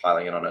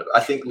piling in on it.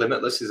 I think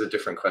Limitless is a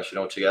different question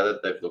altogether.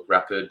 They've looked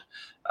rapid,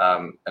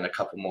 and a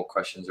couple more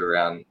questions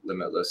around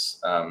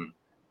Limitless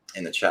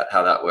in the chat,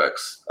 how that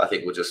works. I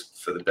think we'll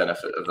just, for the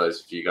benefit of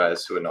those of you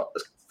guys who are not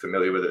as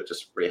familiar with it,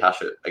 just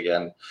rehash it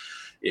again.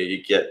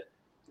 You get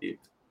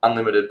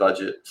unlimited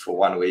budget for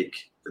 1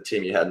 week. The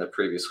team you had in the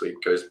previous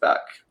week goes back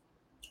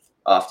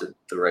after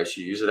the race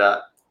you use it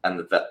at, and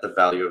the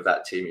value of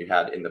that team you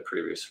had in the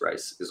previous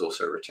race is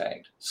also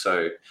retained.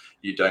 So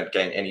you don't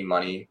gain any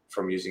money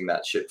from using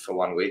that chip for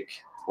 1 week.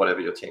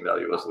 Whatever your team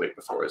value was the week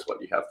before is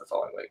what you have the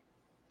following week.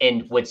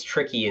 And what's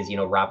tricky is,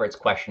 Robert's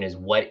question is,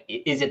 what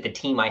is it the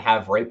team I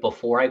have right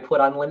before I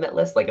put on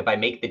Limitless? Like if I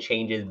make the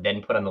changes,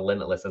 then put on the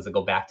Limitless, does it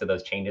go back to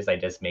those changes I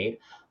just made?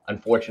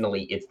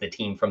 Unfortunately, it's the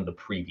team from the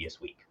previous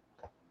week.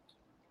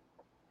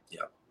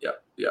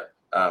 Yeah.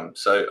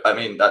 So, I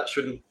mean, that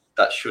shouldn't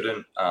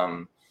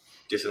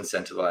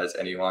disincentivize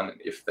anyone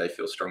if they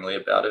feel strongly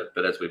about it.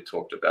 But as we've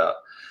talked about,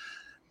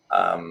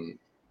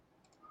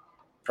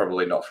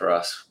 probably not for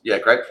us. Yeah,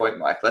 great point,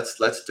 Mike.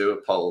 Let's do a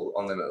poll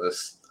on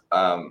Limitless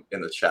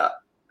in the chat.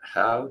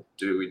 How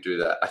do we do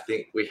that? I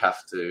think we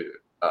have to.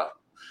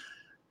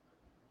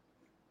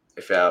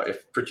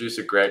 If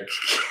producer Greg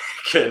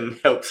can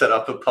help set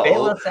up a poll.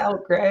 Bail us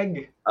out,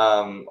 Greg.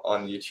 On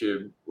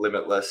YouTube,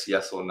 Limitless,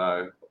 yes or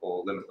no,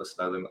 or Limitless,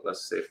 no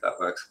Limitless, see if that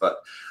works. But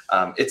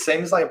it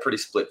seems like a pretty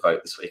split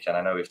vote this weekend.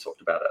 I know we've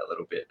talked about it a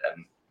little bit,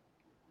 and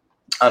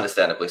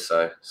understandably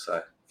so.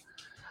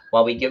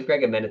 While we give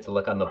Greg a minute to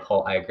look on the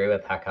poll, I agree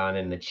with Hakan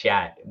in the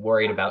chat,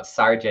 worried about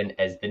Sargent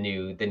as the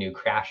new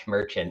crash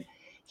merchant.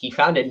 He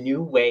found a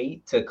new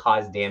way to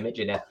cause damage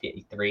in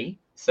FP3,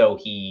 so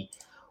he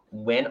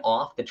went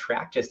off the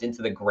track just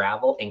into the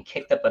gravel and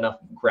kicked up enough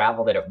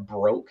gravel that it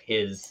broke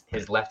his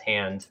left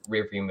hand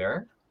rearview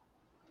mirror,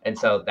 and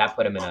so that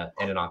put him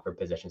in an awkward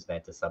position. So they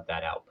had to sub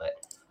that out.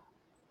 But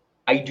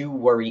I do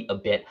worry a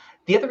bit.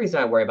 The other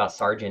reason I worry about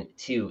Sargent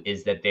too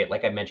is that they,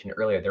 like I mentioned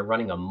earlier, they're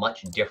running a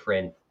much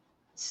different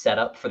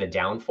setup for the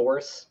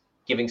downforce,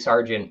 giving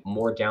Sargent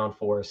more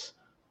downforce,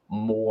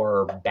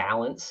 more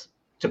balance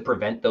to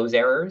prevent those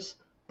errors,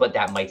 but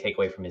that might take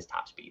away from his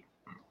top speed.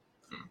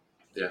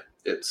 Yeah,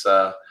 it's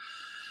I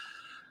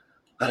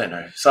don't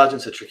know.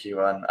 Sargent's a tricky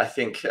one. I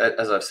think,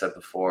 as I've said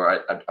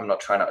before, I'm not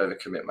trying to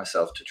overcommit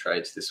myself to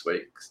trades this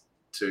week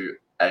to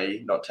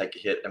A, not take a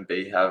hit, and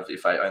B,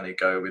 if I only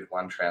go with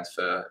one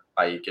transfer,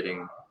 i.e.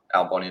 getting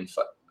Albon in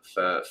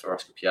for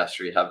Oscar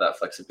Piastri, have that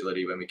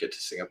flexibility when we get to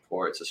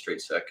Singapore. It's a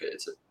street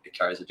circuit. It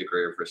carries a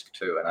degree of risk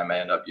too, and I may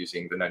end up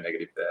using the no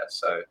negative there.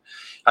 So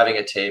having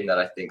a team that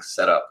I think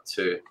set up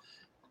to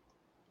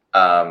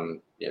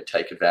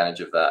take advantage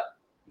of that,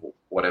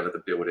 whatever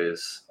the build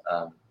is,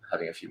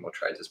 having a few more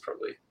trades is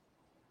probably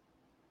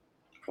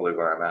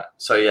where I'm at.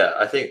 So yeah,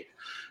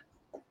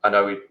 I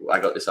know I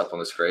got this up on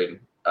the screen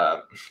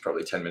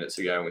probably 10 minutes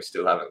ago, and we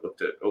still haven't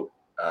looked at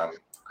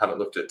haven't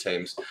looked at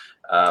teams,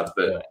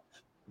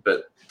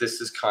 but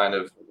this is kind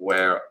of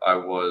where I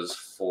was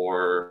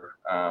for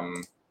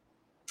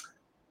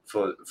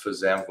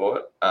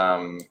Zandvoort.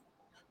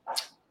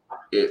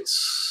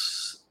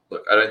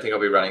 Look, I don't think I'll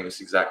be running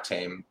this exact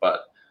team,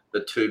 but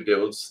the two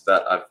builds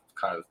that I've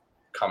kind of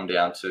come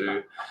down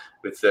to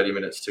with 30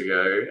 minutes to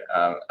go,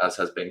 as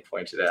has been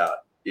pointed out,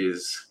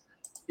 is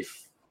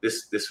if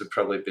this would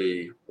probably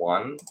be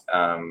one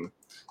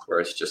where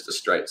it's just a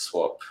straight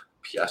swap,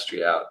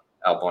 Piastri out,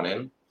 Albon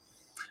in.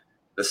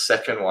 The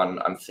second one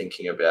I'm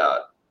thinking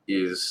about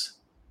is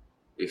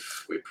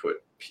if we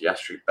put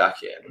Piastri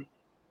back in,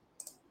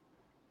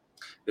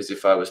 is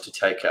if I was to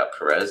take out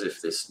Perez,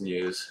 if this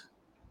news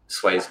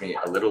sways me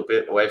a little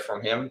bit away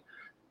from him,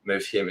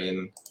 move him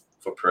in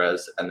for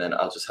Perez, and then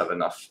I'll just have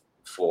enough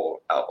for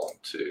Albon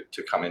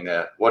to come in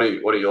there. What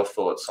are your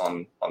thoughts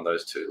on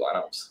those two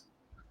lineups?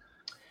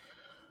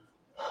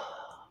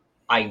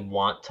 I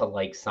want to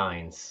like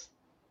Sainz.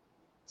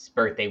 It's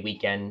birthday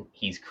weekend.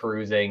 He's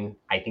cruising.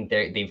 I think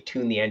they've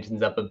tuned the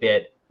engines up a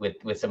bit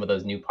with some of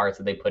those new parts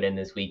that they put in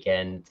this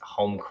weekend.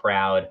 Home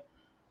crowd.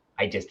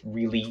 I just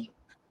really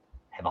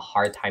have a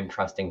hard time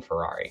trusting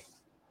Ferrari.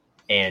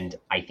 And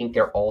I think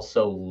they're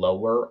also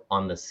lower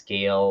on the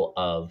scale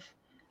of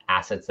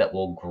assets that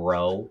will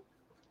grow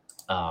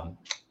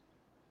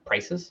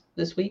prices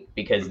this week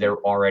because they're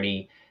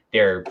already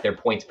their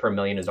points per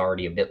million is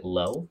already a bit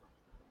low.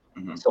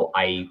 Mm-hmm. So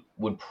I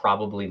would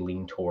probably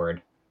lean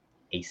toward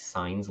a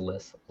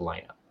Sainz-less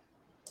lineup.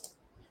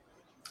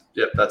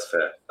 Yep, that's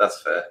fair.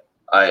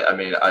 I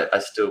mean, I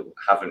still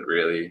haven't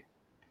really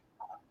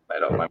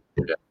made up my mind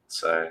yet.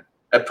 So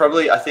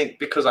I think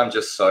because I'm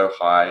just so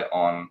high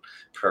on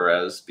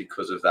Perez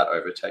because of that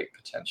overtake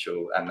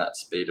potential and that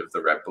speed of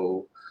the Red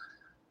Bull,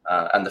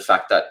 and the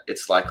fact that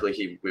it's likely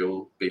he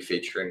will be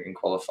featuring in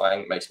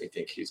qualifying makes me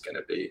think he's going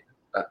to be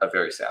a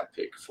very sound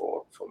pick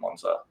for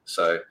Monza.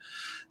 So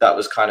that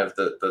was kind of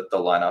the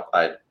lineup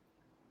I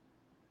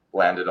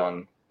landed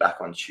on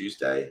back on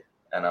Tuesday,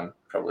 and I'm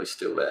probably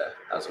still there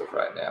as of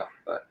right now,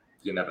 but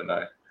you never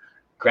know.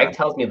 Greg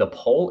tells me the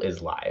poll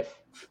is live.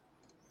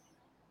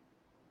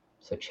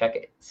 So check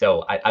it.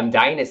 So I'm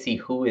dying to see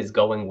who is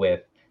going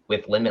with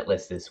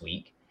Limitless this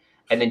week.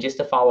 And then just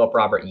to follow up,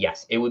 Robert,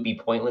 yes, it would be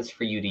pointless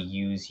for you to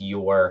use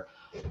your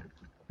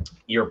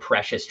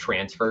precious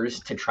transfers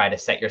to try to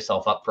set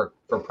yourself up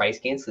for price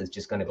gains. So it's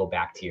just going to go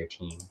back to your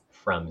team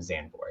from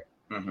Zandvoort.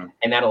 Mm-hmm.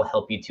 And that'll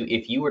help you too.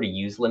 If you were to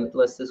use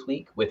Limitless this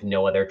week with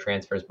no other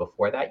transfers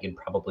before that, you'd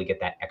probably get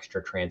that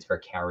extra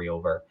transfer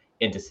carryover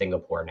into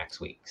Singapore next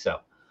week. So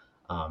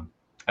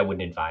I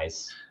wouldn't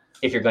advise,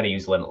 if you're going to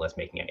use Limitless,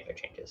 making any other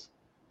changes.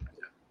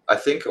 I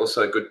think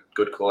also a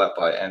good call out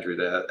by Andrew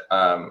there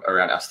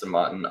around Aston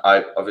Martin.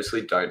 I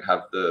obviously don't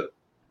have the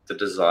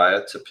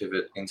desire to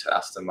pivot into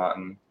Aston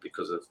Martin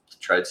because of the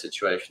trade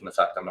situation, the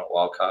fact I'm not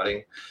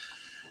wildcarding.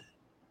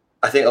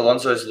 I think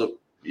Alonso's look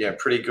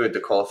pretty good. The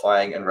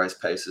qualifying and race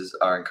paces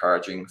are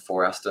encouraging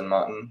for Aston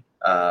Martin.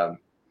 I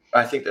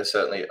think they're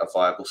certainly a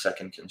viable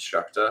second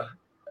constructor.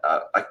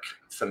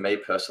 For me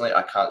personally,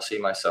 I can't see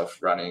myself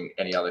running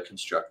any other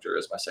constructor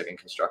as my second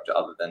constructor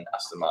other than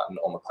Aston Martin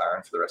or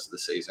McLaren for the rest of the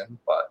season.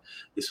 But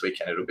this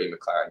weekend it'll be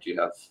McLaren. Do you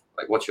have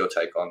what's your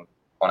take on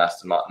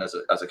Aston Martin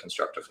as a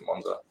constructor for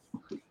Monza?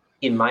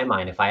 In my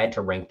mind, if I had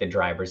to rank the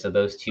drivers of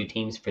those two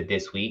teams for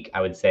this week,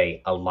 I would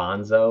say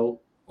Alonso,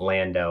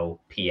 Lando,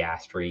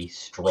 Piastri,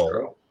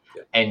 Stroll.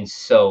 Yeah. And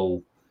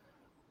so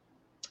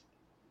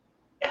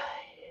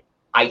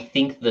I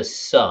think the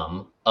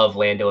sum of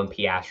Lando and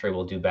Piastri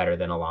will do better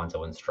than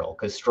Alonso and Stroll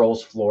because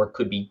Stroll's floor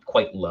could be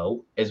quite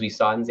low, as we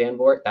saw in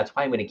Zandvoort. That's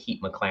why I'm going to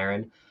keep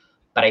McLaren.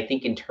 But I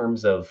think in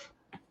terms of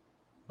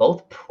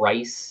both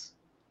price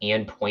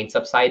and points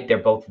upside, they're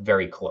both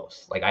very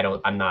close.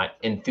 I'm not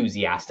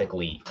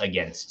enthusiastically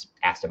against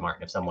Aston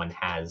Martin. If someone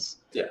has,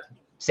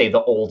 say,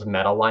 the old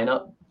metal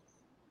lineup,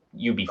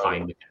 you'd be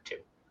fine with that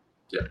too.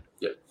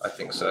 Yeah, I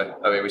think so.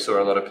 I mean, we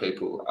saw a lot of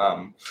people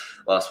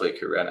last week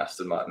who ran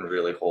Aston Martin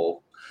really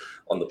haul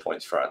on the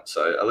points front.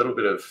 So a little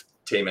bit of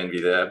team envy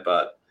there,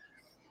 but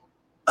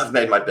I've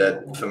made my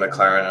bed for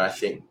McLaren, and I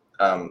think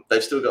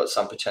they've still got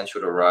some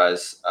potential to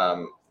rise.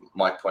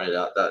 Mike pointed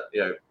out that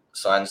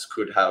Sainz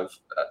could have,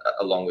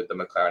 along with the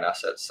McLaren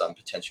assets, some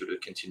potential to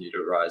continue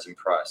to rise in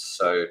price.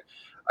 So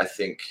I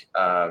think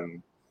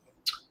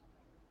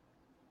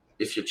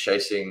if you're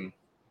chasing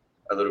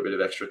a little bit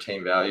of extra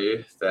team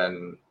value,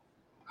 then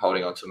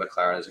holding on to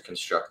McLaren as a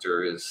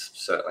constructor is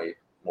certainly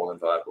more than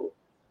viable.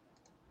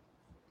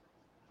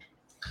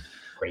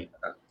 Great.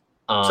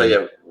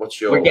 What's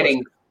your? We're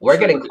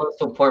getting close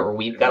to a point where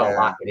we've got to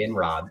lock it in,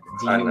 Rob.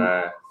 I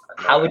know.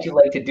 How would you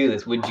like to do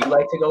this? Would you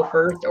like to go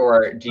first,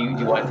 or do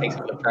you want to take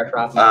some of the pressure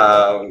off?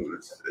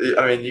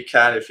 I mean, you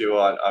can if you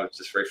want. I'll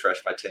just refresh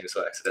my team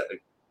so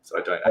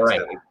I don't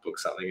accidentally book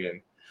something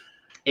in.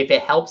 If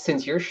it helps,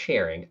 since you're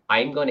sharing,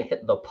 I'm going to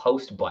hit the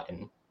post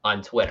button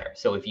on Twitter.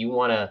 So if you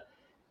want to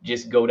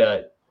just go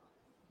to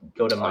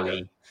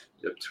my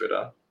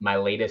Twitter, my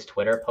latest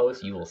Twitter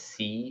post, you will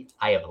see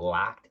I have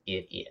locked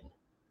it in.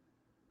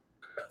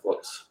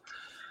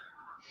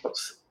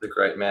 What's the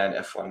great man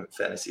F1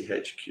 Fantasy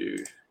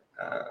HQ?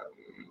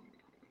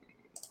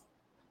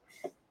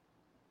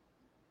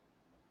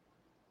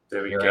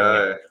 There we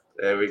go.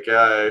 There we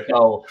go.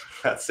 So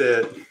that's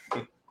it.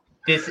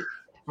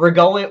 We're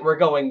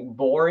going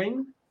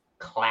boring,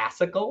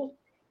 classical,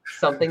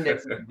 something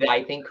that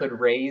I think could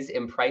raise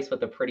in price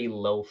with a pretty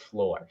low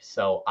floor.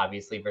 So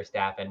obviously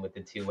Verstappen with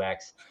the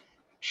 2X,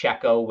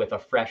 Checo with a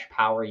fresh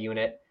power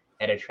unit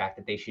at a track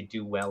that they should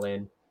do well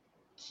in.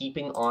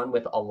 Keeping on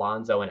with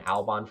Alonso and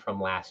Albon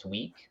from last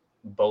week,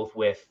 both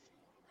with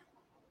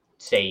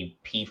say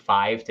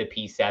P5 to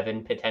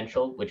P7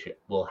 potential, which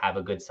will have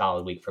a good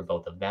solid week for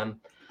both of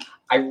them.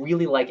 I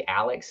really like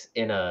Alex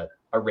in a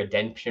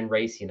redemption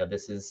race.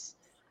 This is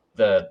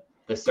the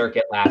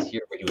circuit last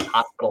year where he was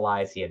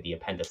hospitalized. He had the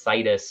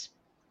appendicitis,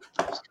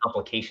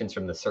 complications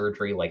from the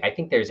surgery. Like, I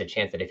think there's a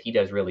chance that if he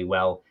does really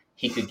well,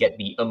 he could get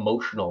the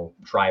emotional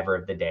driver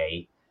of the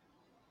day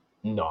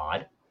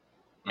nod.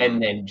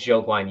 And then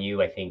Zhou Guan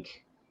Yu, I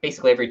think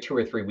basically every 2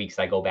 or 3 weeks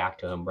I go back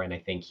to him, and I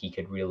think he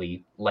could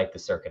really light the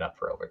circuit up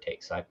for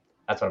overtakes. So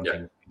that's what I'm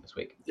thinking this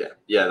week.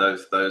 Yeah.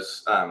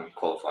 Those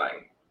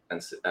qualifying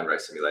and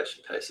race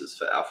simulation paces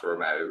for Alfa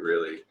Romeo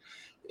really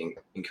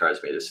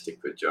encouraged me to stick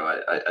with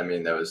Zhou. I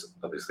mean, there was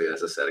obviously,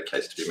 as I said, a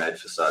case to be made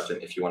for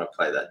Sargent if you want to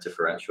play that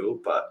differential,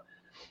 but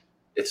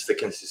it's the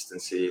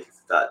consistency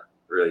that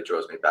really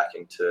draws me back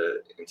into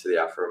the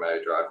Alfa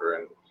Romeo driver.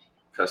 And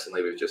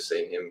personally, we've just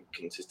seen him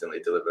consistently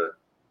deliver,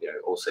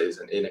 all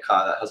season in a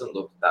car that hasn't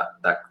looked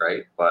that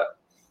great, but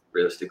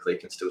realistically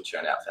can still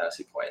churn out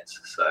fantasy points.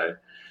 So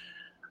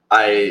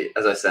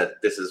as I said,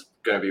 this is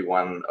going to be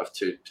one of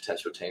two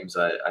potential teams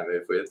I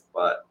move with,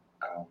 but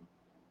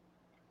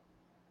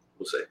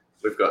we'll see.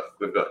 We've got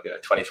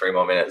 23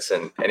 more minutes,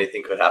 and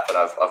anything could happen.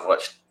 I've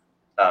watched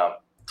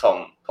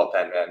Tom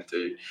Popandman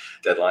do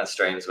deadline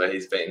streams where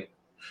he's been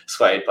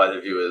swayed by the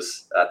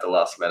viewers at the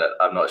last minute.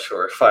 I'm not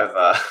sure if I've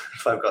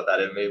got that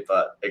in me,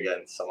 but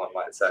again, someone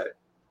might say.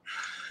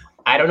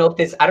 I don't know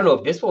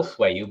if this will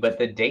sway you, but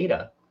the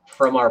data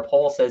from our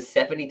poll says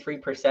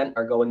 73%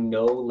 are going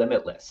no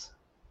limitless.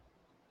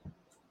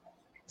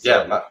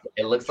 So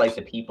it looks like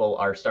the people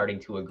are starting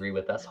to agree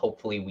with us.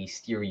 Hopefully we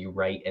steer you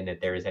right and that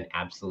there is an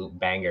absolute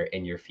banger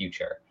in your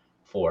future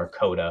for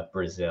Coda,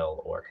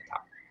 Brazil, or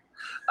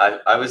Qatar.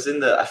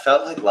 I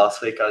felt like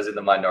last week I was in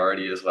the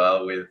minority as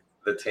well with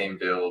the team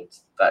build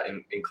that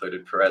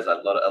included Perez. A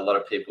lot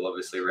of people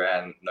obviously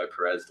ran no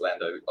Perez,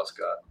 Lando,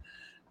 Oscar,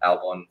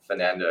 Albon,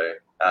 Fernando.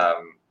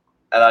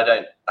 And I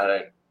don't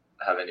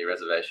have any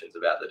reservations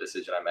about the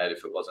decision I made.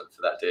 If it wasn't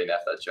for that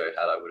DNF that Joe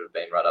had, I would have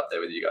been right up there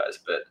with you guys.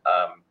 But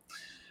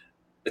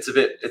it's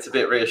a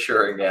bit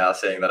reassuring now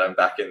seeing that I'm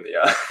back in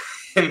the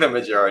in the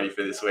majority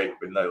for this week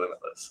with no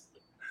limitless.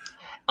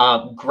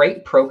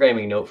 Great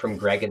programming note from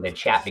Greg in the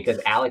chat, because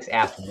Alex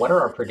asked, what are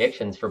our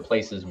predictions for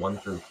places 1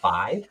 through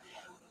 5?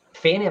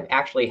 FanApp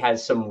actually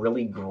has some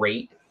really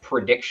great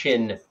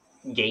prediction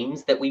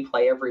games that we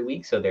play every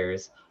week. So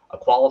there's a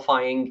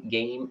qualifying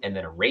game and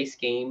then a race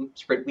game.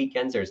 Sprint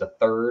weekends, there's a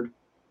third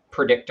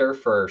predictor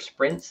for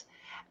sprints.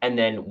 And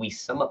then we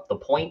sum up the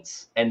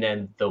points, and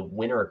then the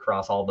winner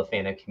across all the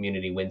FanApp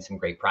community wins some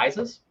great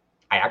prizes.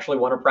 I actually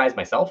won a prize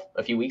myself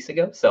a few weeks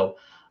ago. So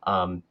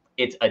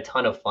it's a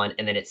ton of fun.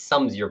 And then it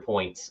sums your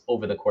points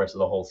over the course of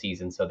the whole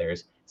season. So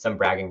there's some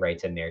bragging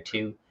rights in there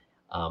too.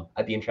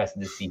 I'd be interested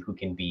to see who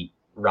can beat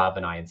Rob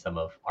and I in some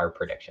of our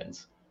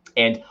predictions.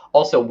 And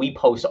also, we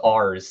post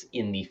ours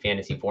in the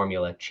Fantasy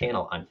Formula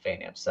channel on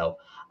FanApp. So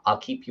I'll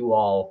keep you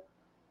all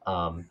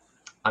on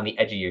the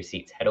edge of your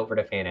seats. Head over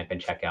to FanApp and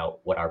check out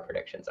what our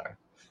predictions are.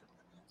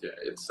 Yeah,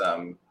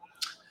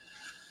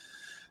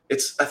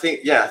 I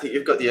think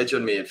you've got the edge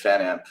on me at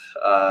FanApp.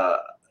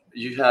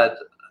 You had,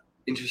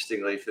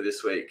 interestingly for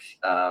this week,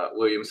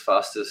 Williams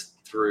fastest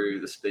through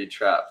the speed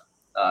trap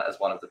as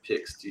one of the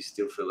picks. Do you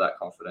still feel that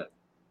confident?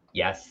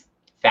 Yes.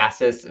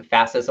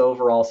 Fastest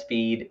overall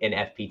speed in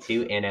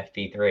FP2 and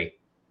FP3.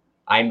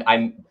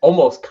 I'm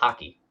almost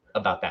cocky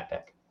about that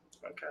pick.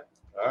 Okay.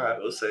 All right.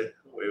 We'll see.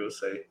 We will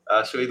see.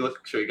 Should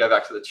we go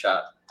back to the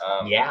chat?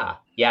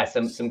 Yeah.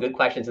 Some good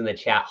questions in the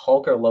chat.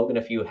 Hulk or Logan,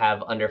 if you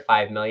have under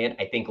 5 million,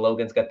 I think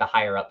Logan's got the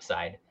higher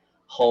upside.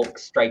 Hulk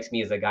strikes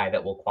me as a guy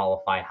that will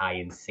qualify high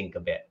and sink a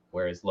bit,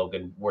 whereas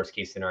Logan, worst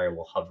case scenario,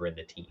 will hover in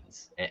the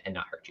teens and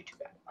not hurt you too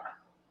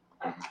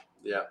bad.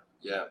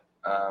 Yeah.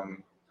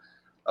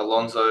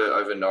 Alonso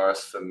over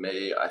Norris for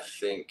me. I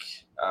think,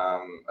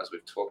 as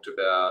we've talked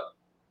about,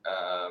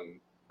 I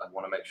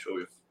want to make sure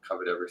we've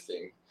covered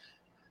everything.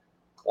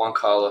 Juan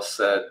Carlos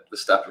said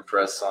Verstappen,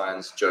 Perez,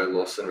 Sainz, Joe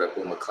Lawson, Red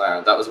Bull,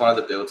 McLaren. That was one of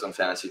the builds on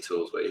Fantasy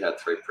Tools where you had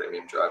 3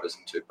 premium drivers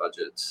and 2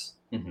 budgets.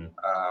 Mm-hmm.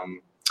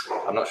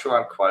 I'm not sure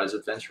I'm quite as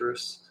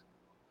adventurous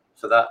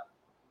for that,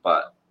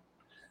 but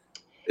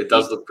it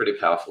does look pretty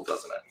powerful,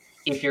 doesn't it?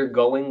 If you're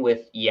going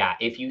with,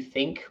 if you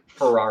think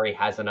Ferrari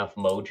has enough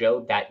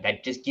mojo,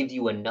 that just gives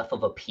you enough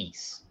of a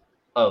piece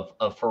of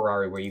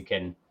Ferrari where you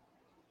can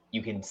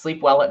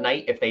sleep well at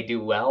night if they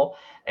do well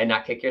and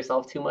not kick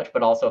yourself too much.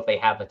 But also if they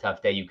have a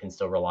tough day, you can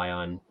still rely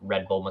on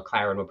Red Bull.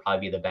 McLaren would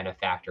probably be the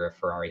benefactor if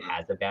Ferrari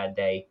has a bad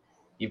day.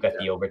 You've got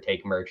the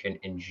overtake merchant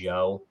and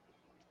Joe.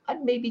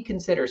 I'd maybe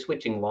consider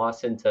switching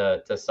Lawson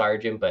to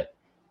Sargent, but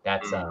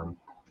that's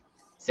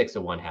 6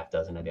 of one, half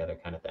dozen of the other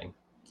kind of thing.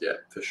 Yeah,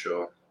 for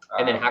sure.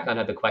 And then Hakon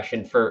had the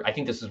question for, I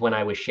think this is when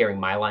I was sharing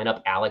my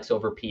lineup, Alex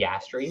over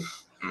Piastri.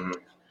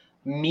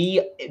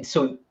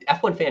 So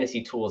F1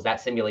 Fantasy Tools,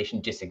 that simulation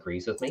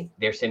disagrees with me.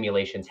 Their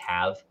simulations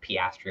have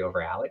Piastri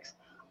over Alex.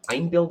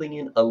 I'm building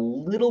in a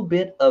little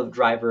bit of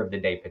driver of the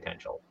day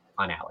potential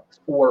on Alex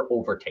or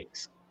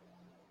overtakes.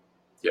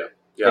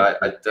 Yeah,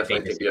 I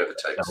definitely think the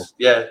overtakes.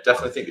 Yeah,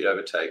 definitely think the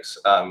overtakes.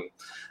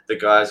 The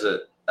guys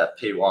at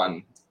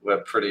P1 were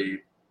pretty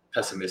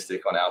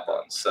pessimistic on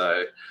Albon,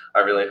 so I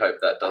really hope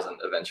that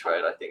doesn't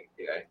eventuate. I think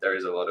there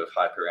is a lot of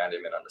hype around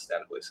him, and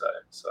understandably so.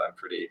 So I'm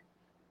pretty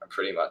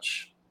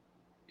much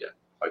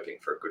hoping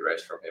for a good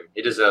race from him.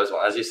 He deserves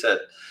one, as you said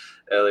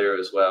earlier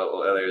as well,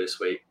 or earlier this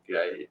week.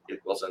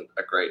 It wasn't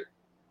a great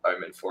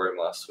omen for him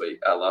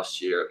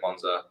last year at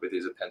Monza with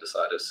his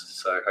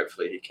appendicitis. So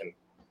hopefully he can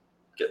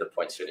get the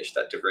points finished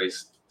that De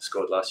Vries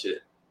scored last year.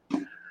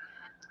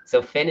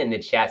 So Finn in the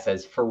chat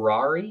says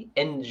Ferrari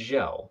and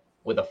Joe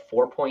with a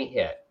 4-point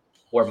hit,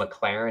 or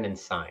McLaren and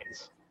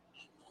Sainz.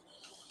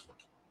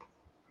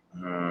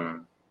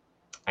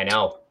 I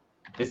know.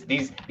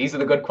 These are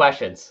the good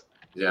questions.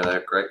 Yeah, they're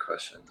great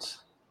questions.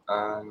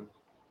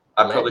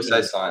 I'd probably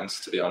say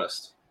Sainz, to be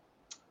honest.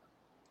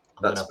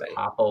 I'm going to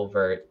pop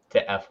over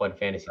to F1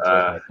 Fantasy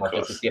Tools myself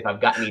just to see if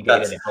I've got any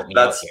data to help me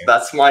out here.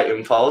 That's my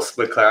impulse,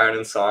 McLaren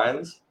and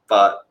Sainz,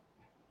 but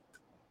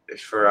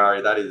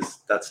Ferrari,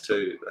 that's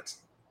too.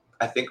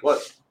 I think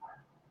what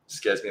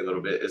scares me a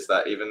little bit is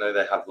that even though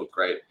they have looked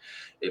great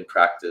in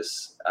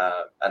practice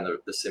and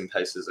the sim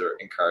paces are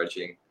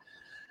encouraging,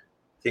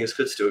 things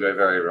could still go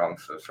very wrong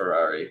for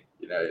Ferrari.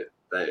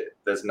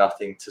 There's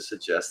nothing to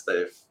suggest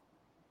they've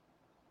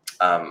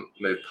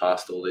moved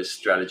past all these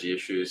strategy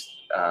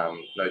issues.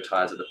 No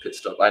tires at the pit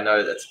stop. I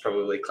know that's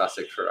probably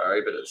classic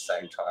Ferrari, but at the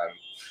same time,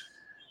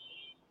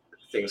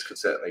 things could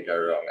certainly go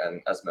wrong.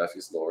 And as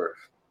Murphy's Law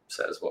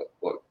says, what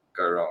could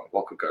go wrong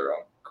will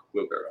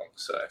go wrong.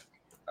 So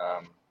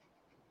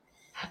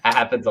that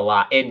happens a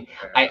lot. And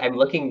I'm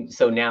looking.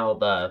 So now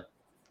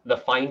the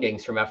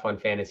findings from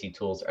F1 Fantasy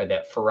Tools are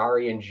that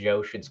Ferrari and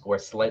Joe should score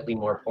slightly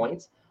more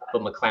points,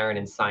 but McLaren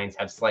and Sainz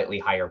have slightly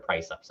higher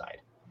price upside.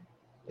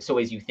 So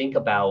as you think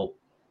about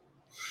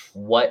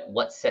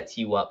what sets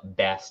you up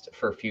best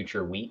for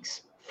future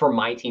weeks, for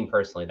my team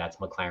personally, that's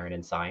McLaren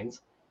and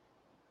Sainz.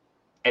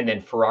 And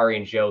then Ferrari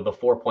and Joe, the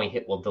 4-point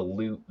hit will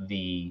dilute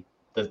the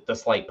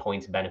slight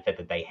points benefit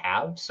that they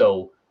have.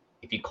 So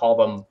if you call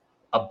them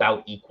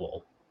about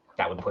equal,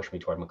 that would push me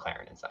toward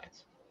McLaren and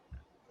Sainz.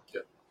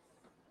 Yeah,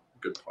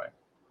 good point.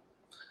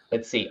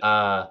 Let's see.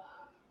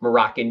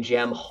 Moroccan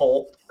Gem,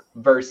 Hulk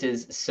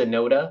versus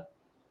Sonoda.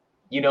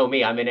 You know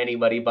me, I'm in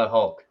anybody but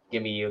Hulk.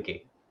 Give me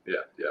Yuki.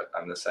 Yeah,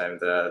 I'm the same.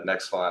 The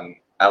next one,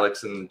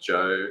 Alex and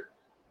Joe,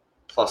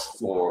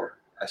 +4.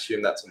 I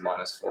assume that's a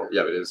 -4.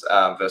 Yeah, it is.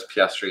 Versus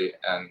Piastri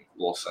and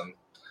Lawson.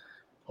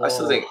 I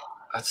still think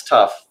that's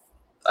tough.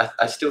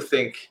 I still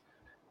think,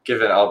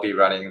 given I'll be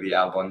running the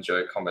Albon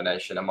Joe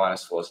combination, a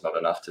 -4 is not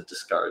enough to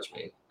discourage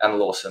me. And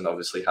Lawson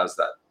obviously has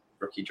that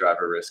rookie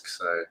driver risk,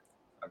 so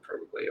I'm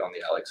probably on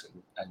the Alex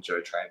and Joe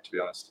train, to be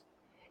honest.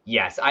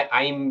 Yes,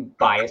 I'm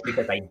biased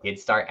because I did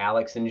start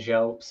Alex and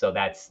Joe, so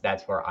that's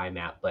where I'm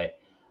at. But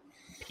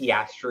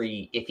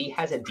Piastri, if he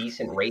has a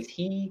decent race,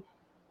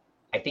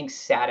 I think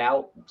sat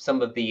out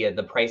some of the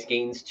price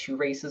gains 2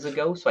 races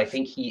ago. So I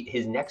think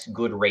his next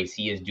good race,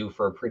 he is due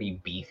for a pretty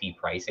beefy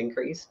price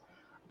increase.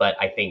 But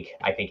I think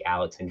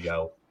Alex and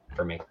Joe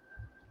for me.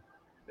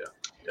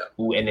 Yeah.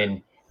 Ooh, and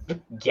then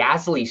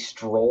Gasly,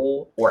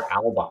 Stroll, or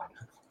Albon.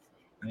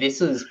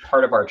 This is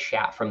part of our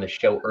chat from the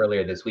show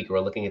earlier this week. We're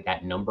looking at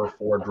that number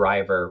 4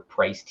 driver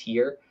price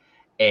tier.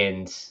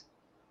 And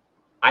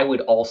I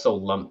would also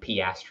lump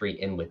Piastri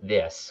in with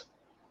this.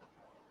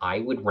 I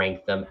would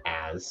rank them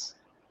as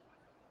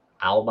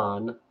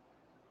Albon,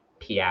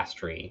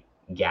 Piastri,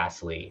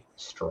 Gasly,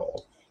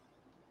 Stroll.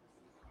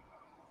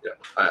 Yeah,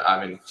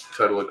 I'm in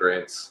total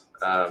agreement.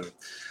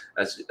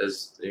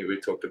 As we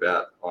talked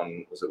about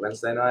on, was it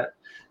Wednesday night?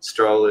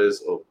 Stroll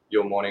is, or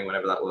your morning,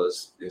 whenever that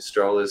was,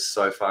 Stroll is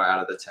so far out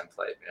of the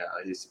template now.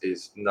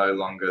 He's no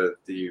longer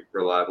the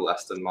reliable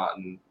Aston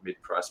Martin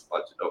mid-price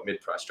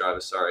driver,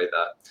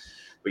 that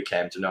we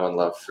came to know and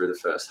love through the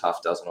first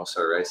half dozen or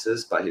so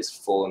races, but he's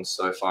fallen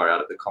so far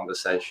out of the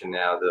conversation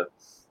now.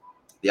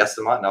 The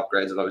Aston Martin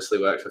upgrades have obviously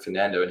worked for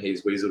Fernando, and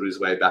he's weaseled his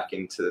way back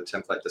into the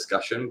template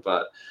discussion,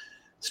 but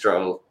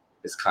Stroll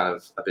is kind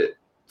of a bit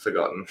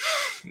forgotten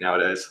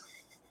nowadays.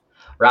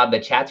 Rob, the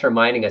chat's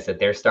reminding us that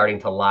they're starting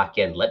to lock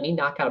in. Let me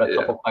knock out a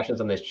couple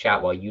questions on this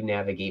chat while you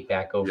navigate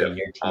back over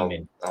your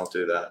team. I'll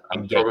do that.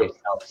 And get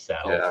yourself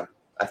settled. Yeah,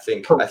 I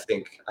think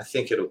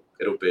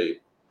it'll be,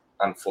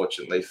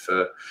 unfortunately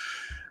for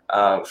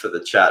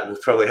the chat, we'll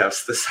probably have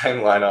the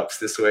same lineups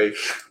this week.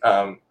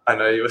 I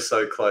know you were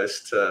so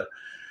close to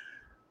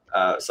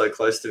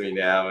me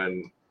now,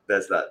 and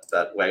there's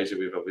that wager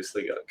we've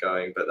obviously got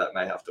going, but that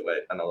may have to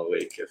wait another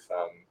week if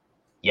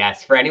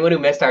Yes, for anyone who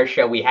missed our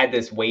show, we had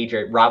this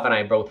wager. Rob and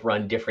I both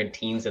run different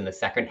teams in the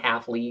second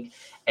half league,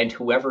 and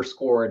whoever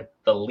scored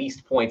the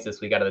least points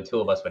this week out of the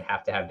two of us would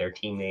have to have their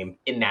team name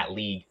in that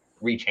league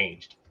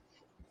rechanged.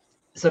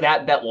 So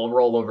that bet will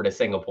roll over to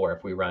Singapore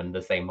if we run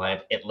the same line.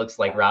 It looks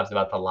like Rob's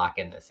about to lock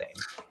in the same.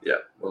 Yeah,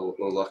 we'll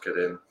lock it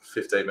in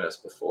 15 minutes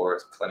before.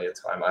 It's plenty of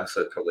time. I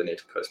also probably need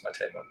to post my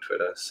team on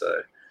Twitter.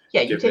 So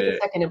yeah, you take a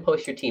second and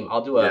post your team.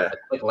 I'll do a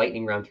quick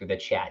lightning round through the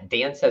chat.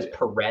 Dan says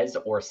Perez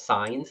or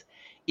Sainz.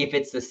 If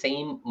it's the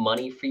same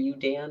money for you,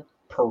 Dan,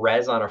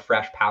 Perez on a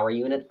fresh power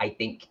unit, I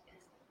think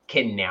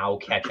can now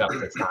catch up to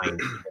Sainz,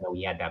 even though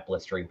he had that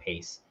blistering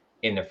pace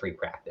in the free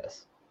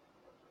practice.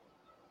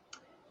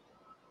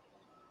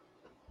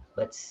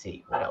 Let's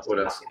see. What else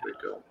have we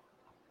got?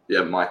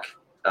 Yeah, Mike.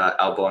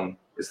 Albon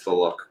is the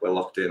lock. We're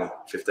locked in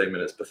 15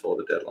 minutes before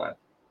the deadline.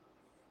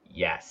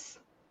 Yes.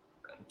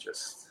 And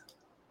just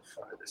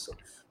fire this off.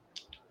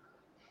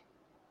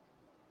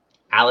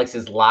 Alex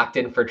is locked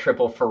in for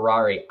triple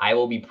Ferrari. I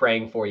will be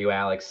praying for you,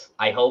 Alex.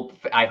 I hope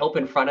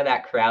in front of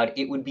that crowd,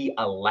 it would be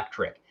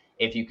electric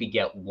if you could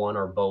get one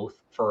or both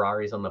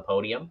Ferraris on the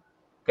podium,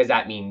 because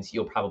that means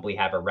you'll probably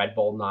have a Red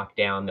Bull knocked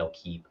down. They'll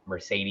keep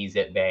Mercedes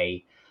at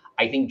bay.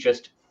 I think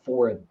just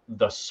for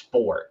the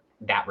sport,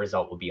 that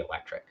result would be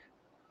electric.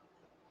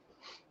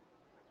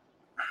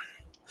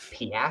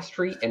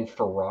 Piastri and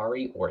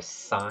Ferrari or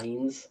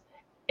Sainz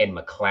and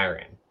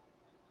McLaren.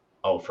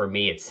 Oh, for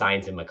me, it's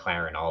Sainz and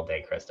McLaren all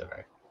day,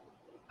 Christopher.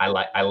 I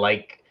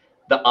like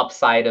the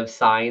upside of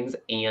Sainz,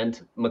 and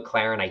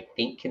McLaren, I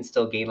think, can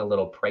still gain a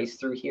little price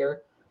through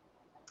here.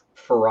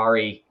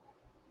 Ferrari,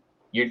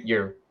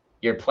 you're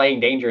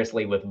playing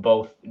dangerously with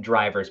both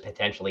drivers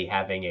potentially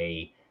having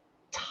a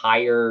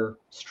tire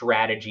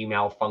strategy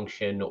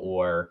malfunction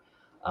or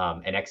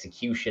an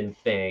execution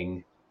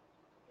thing.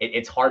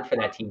 It's hard for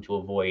that team to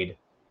avoid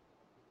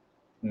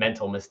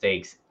mental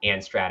mistakes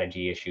and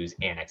strategy issues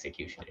and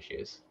execution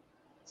issues.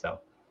 So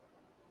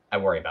I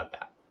worry about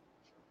that.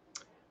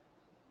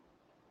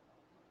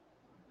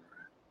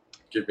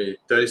 Give me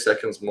 30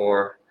 seconds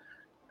more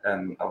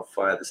and I'll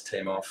fire this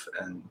team off,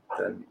 and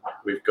then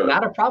we've got...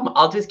 Not a problem.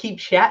 I'll just keep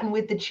chatting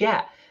with the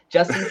chat.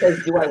 Justin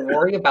says, do I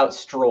worry about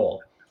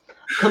Stroll?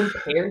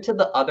 Compared to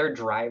the other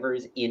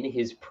drivers in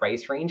his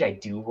price range, I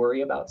do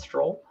worry about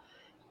Stroll.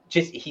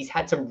 Just he's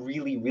had some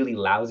really, really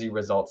lousy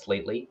results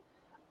lately.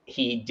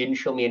 He didn't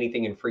show me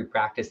anything in free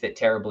practice that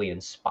terribly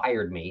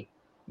inspired me.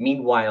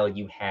 Meanwhile,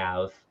 you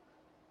have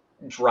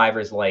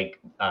drivers like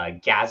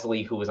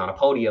Gasly, who was on a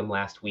podium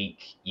last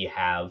week. You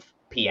have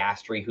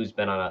Piastri, who's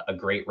been on a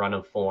great run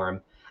of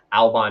form.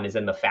 Albon is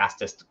in the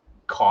fastest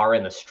car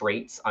in the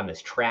straights on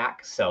this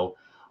track. So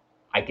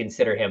I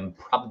consider him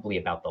probably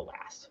about the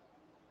last.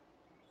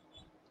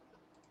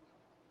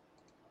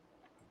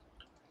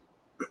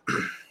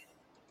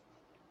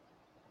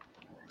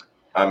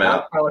 I'm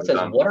out. Carlos says,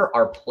 what are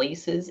our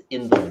places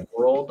in the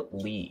World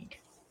League?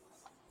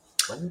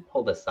 Let me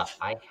pull this up.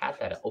 I had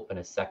that open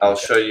a second I'll ago.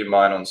 show you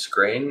mine on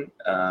screen.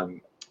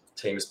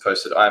 Team is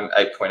posted. I'm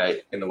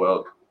 8.8 in the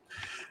world.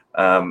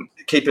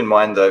 Keep in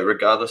mind, though,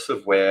 regardless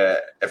of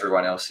where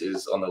everyone else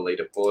is on the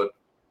leaderboard,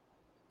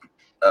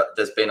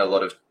 there's been a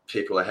lot of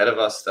people ahead of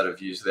us that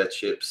have used their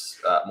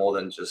chips more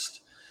than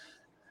just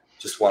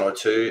one or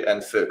two.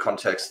 And for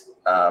context,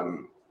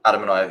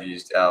 Adam and I have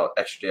used our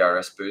extra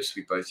DRS boost.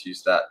 We both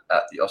used that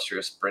at the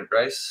Austria sprint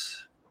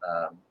race.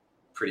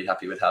 Pretty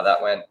happy with how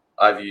that went.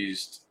 I've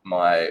used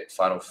my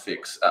final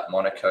fix at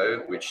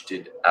Monaco, which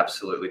did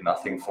absolutely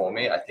nothing for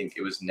me. I think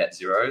it was net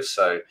zero.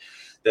 So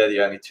they're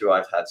the only two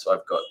I've had. So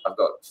I've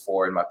got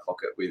 4 in my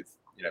pocket with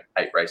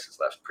 8 races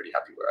left. Pretty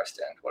happy where I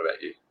stand. What about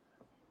you?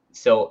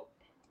 So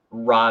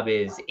Rob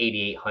is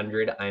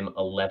 8,800. I'm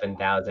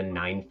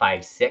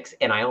 11,956,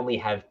 and I only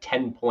have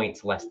 10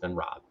 points less than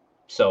Rob.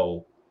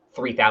 So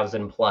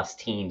 3,000 plus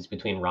teams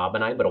between Rob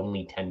and I, but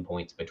only 10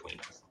 points between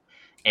us.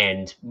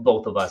 And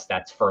both of us,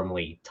 that's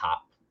firmly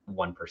top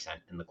 1%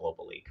 in the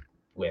global league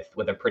with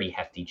a pretty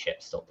hefty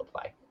chip still to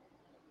play.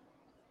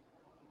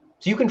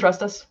 So you can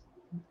trust us.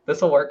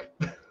 This will work.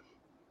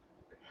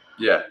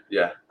 Yeah.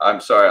 I'm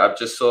sorry. I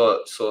just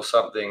saw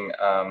something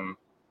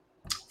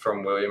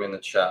from William in the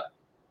chat.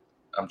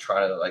 I'm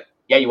trying to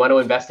Yeah, you want to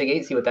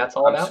investigate, see what that's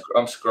all about?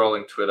 I'm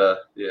scrolling Twitter.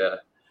 Yeah.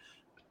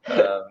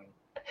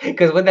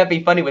 Because wouldn't that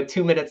be funny with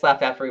 2 minutes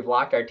left after we've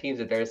locked our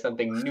teams if there's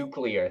something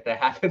nuclear that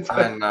happens?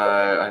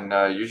 I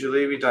know.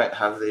 Usually we don't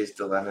have these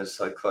dilemmas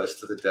so close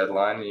to the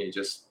deadline. You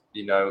just,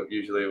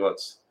 usually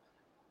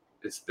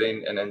it's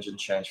been an engine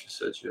change for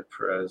Sergio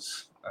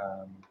Perez.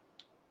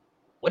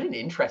 What an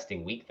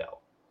interesting week, though.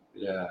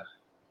 Yeah.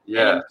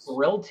 And I'm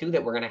thrilled, too,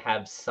 that we're going to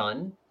have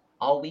sun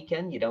all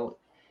weekend.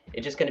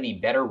 It's just going to be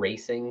better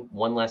racing,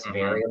 one less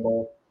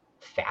variable,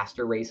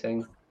 faster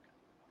racing.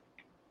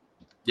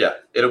 Yeah,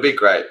 it'll be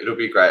great.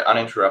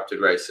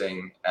 Uninterrupted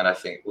racing, and I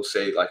think we'll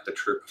see the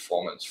true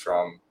performance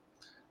from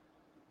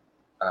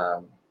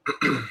the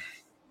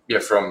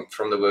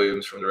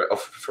Williams, from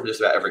just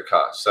about every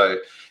car. So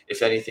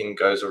if anything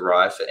goes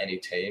awry for any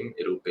team,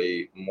 it'll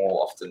be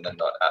more often than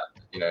not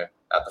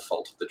at the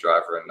fault of the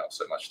driver and not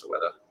so much the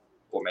weather.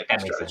 or maybe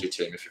That a makes strategy sense.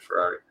 team if you're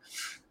Ferrari.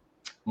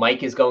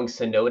 Mike is going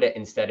Sonoda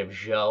instead of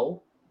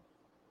Zhou.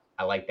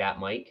 I like that,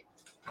 Mike.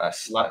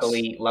 Nice.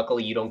 Luckily,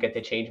 you don't get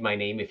to change my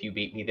name if you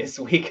beat me this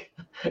week,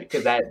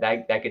 because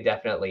that could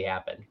definitely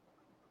happen.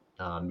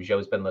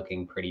 Zhou's been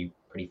looking pretty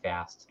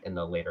fast in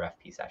the later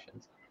FP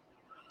sessions.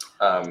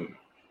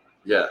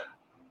 Yeah,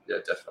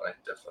 definitely.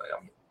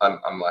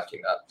 I'm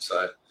liking that.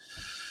 So,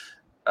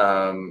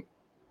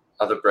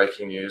 other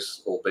breaking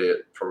news,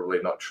 albeit probably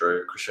not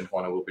true. Christian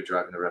Horner will be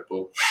driving the Red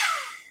Bull.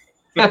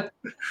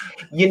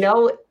 You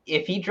know,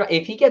 if he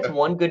gets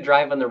one good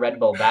drive on the Red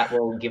Bull, that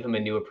will give him a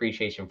new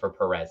appreciation for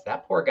Perez.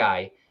 That poor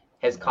guy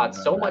has caught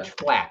so much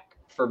flack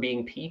for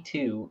being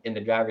P2 in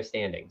the driver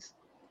standings.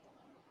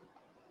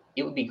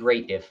 It would be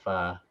great if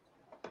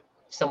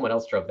someone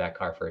else drove that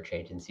car for a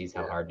change and sees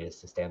how hard it is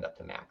to stand up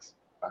to Max.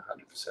 100%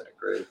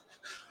 agree.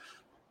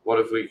 What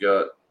have we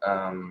got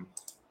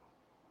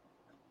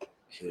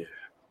here?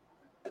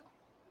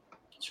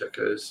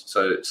 Checkers.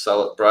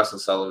 So Bryson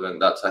Sullivan,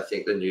 that's I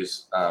think the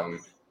news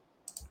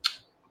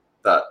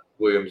that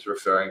Williams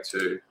referring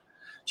to.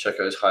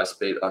 Checo's high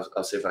speed.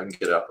 I'll see if I can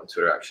get it up on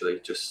Twitter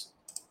actually. Just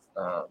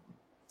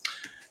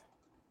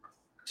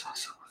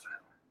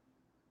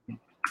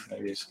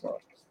maybe it's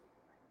not.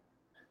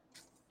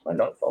 Am I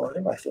not following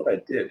him? I thought I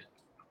did.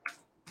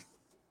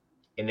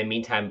 In the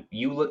meantime,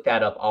 you look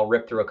that up. I'll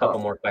rip through a couple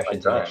more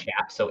questions in the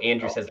chat. So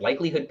Andrew says,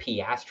 likelihood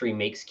Piastri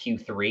makes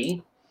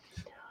Q3.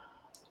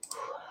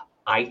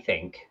 I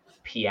think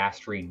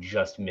Piastri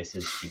just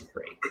misses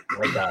Q3,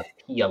 like a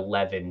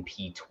P11,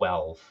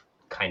 P12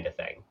 kind of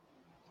thing.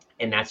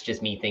 And that's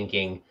just me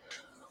thinking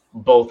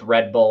both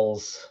Red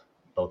Bulls,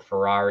 both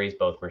Ferraris,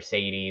 both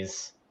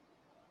Mercedes,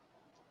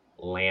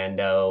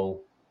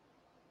 Lando,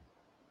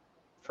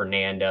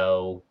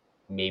 Fernando,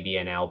 maybe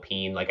an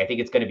Alpine. Like, I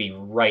think it's going to be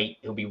right.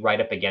 He'll be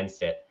right up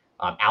against it.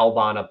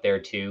 Albon up there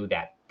too,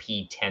 that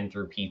P10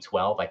 through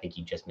P12. I think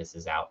he just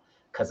misses out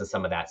because of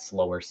some of that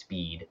slower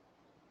speed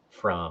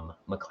from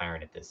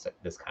McLaren at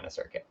this kind of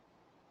circuit.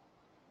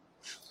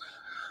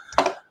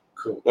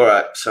 Cool. All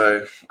right.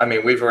 So, I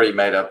mean, we've already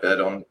made our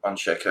bet on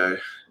Checo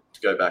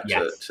to go back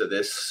to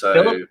this.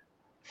 So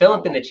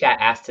Philip in the chat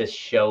asked to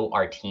show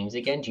our teams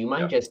again. Do you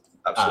mind just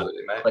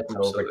clicking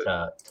over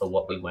to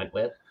what we went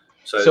with?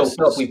 So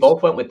Philip, we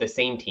both went with the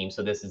same team,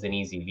 so this is an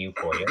easy view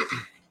for you.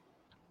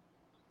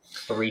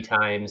 3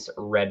 times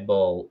Red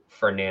Bull,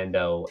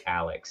 Fernando,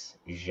 Alex,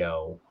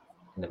 Zhou,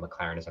 and then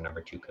McLaren is our number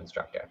 2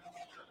 constructor.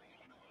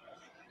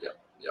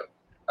 Yep.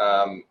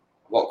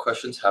 What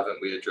questions haven't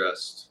we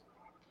addressed?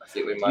 I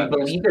think we might. Do you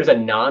believe there's a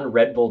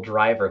non-Red Bull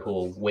driver who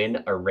will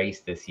win a race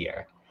this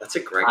year? That's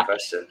a great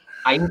question.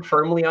 I'm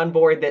firmly on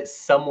board that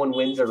someone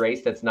wins a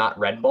race that's not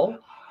Red Bull.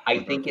 I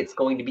think it's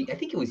going to be, I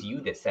think it was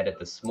you that said it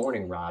this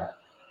morning, Rob,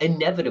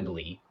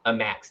 inevitably a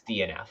Max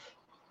DNF.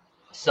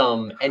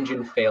 Some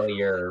engine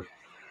failure,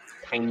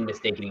 tiny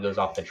mistake and he goes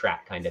off the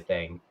track kind of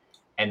thing.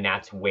 And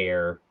that's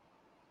where,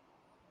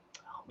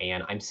 oh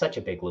man, I'm such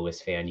a big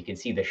Lewis fan. You can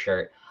see the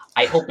shirt.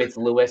 I hope it's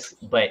Lewis,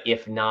 but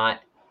if not,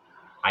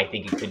 I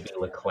think it could be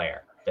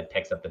Leclerc that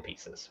picks up the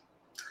pieces.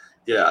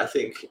 Yeah, I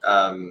think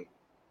the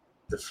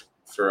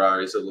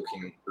Ferraris are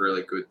looking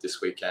really good this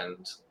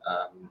weekend.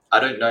 I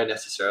don't know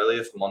necessarily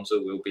if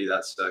Monza will be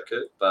that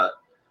circuit, but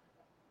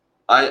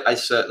I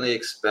certainly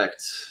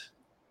expect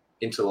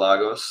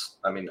Interlagos.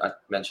 I mean, I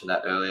mentioned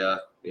that earlier.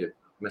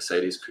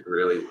 Mercedes could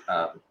really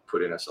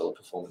put in a solid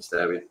performance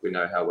there. We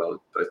know how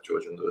well both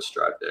George and Lewis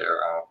drive there.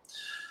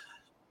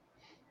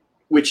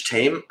 Which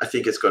team? I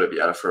think it's got to be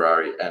out of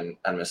Ferrari and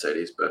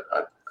Mercedes, but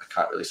I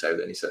can't really say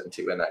with any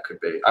certainty when that could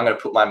be. I'm going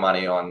to put my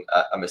money on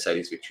a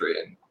Mercedes victory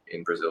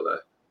in Brazil, though.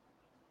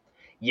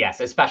 Yes,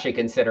 especially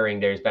considering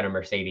there's been a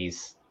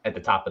Mercedes at the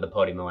top of the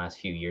podium the last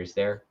few years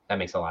there. That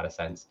makes a lot of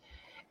sense.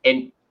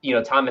 And, you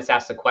know, Thomas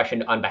asked the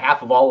question, on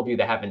behalf of all of you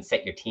that haven't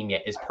set your team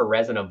yet, is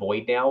Perez in a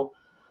void now?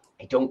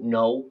 I don't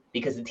know,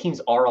 because the teams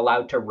are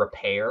allowed to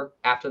repair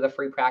after the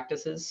free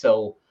practices.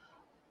 So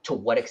to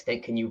what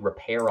extent can you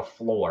repair a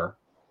floor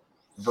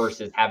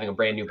versus having a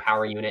brand new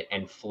power unit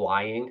and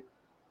flying?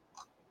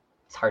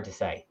 It's hard to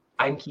say.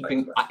 I'm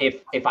keeping,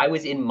 if I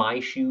was in my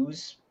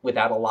shoes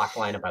without a lock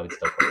lineup, I would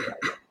still put it.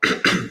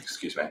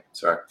 Excuse me.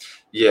 Sorry.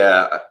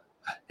 Yeah,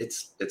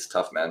 it's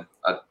tough, man.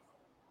 I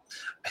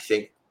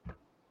think,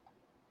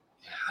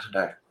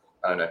 I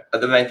don't know.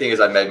 The main thing is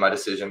I made my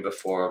decision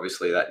before,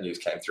 obviously, that news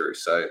came through.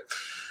 So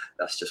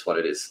that's just what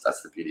it is.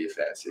 That's the beauty of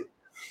fantasy.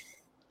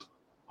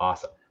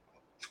 Awesome.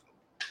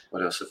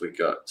 What else have we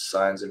got?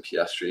 Sainz and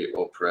Piastri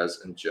or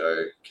Perez and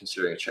Zhou,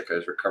 considering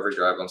Checo's recovery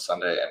drive on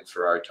Sunday and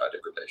Ferrari tyre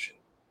degradation.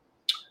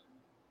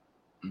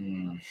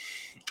 I'm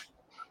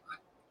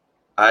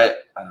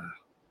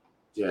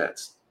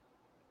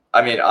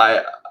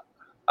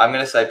going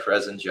to say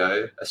Perez and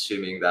Zhou,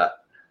 assuming that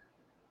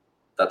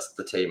that's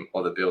the team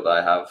or the build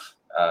I have,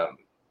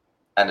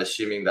 and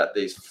assuming that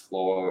these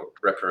floor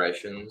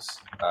reparations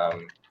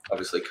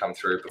obviously come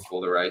through before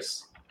the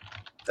race,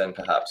 then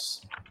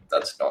perhaps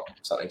that's not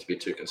something to be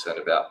too concerned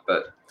about.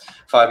 But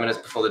 5 minutes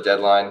before the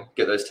deadline,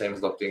 get those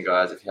teams locked in,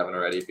 guys, if you haven't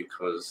already,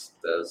 because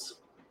there's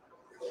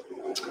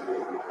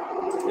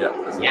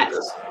Yeah.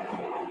 Yes.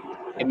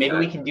 And maybe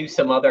we can do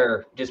some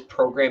other just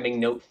programming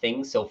note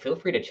things. So feel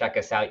free to check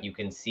us out. You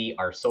can see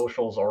our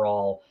socials are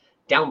all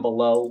down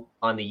below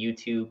on the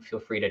YouTube. Feel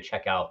free to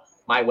check out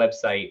my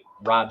website,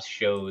 Rob's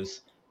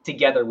shows.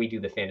 Together we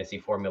do the Fantasy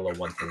Formula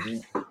One thing.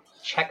 We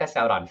check us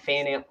out on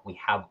FanAmp. We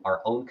have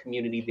our own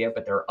community there,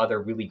 but there are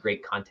other really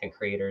great content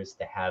creators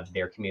that have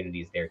their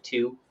communities there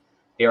too.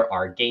 There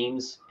are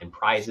games and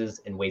prizes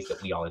and ways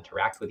that we all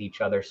interact with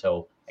each other.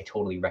 So I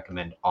totally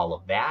recommend all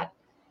of that.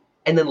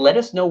 And then let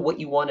us know what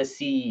you want to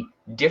see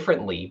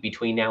differently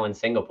between now and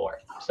Singapore.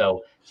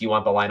 So, do you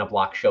want the lineup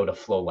lock show to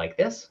flow like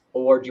this,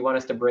 or do you want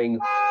us to bring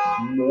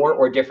more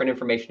or different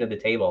information to the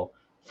table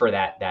for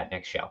that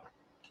next show?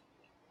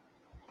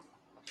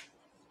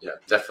 Yeah,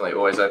 definitely.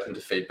 Always open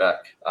to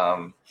feedback.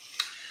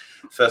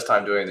 First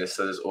time doing this,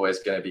 so there's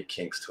always going to be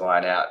kinks to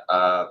iron out.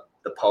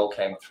 The poll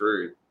came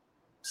through,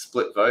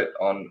 split vote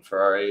on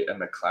Ferrari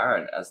and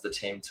McLaren as the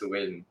team to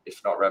win,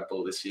 if not Red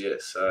Bull this year.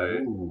 So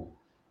Ooh,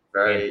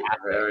 very,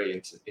 fantastic.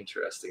 very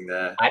interesting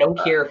there. I don't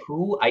care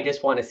who, I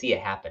just want to see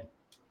it happen.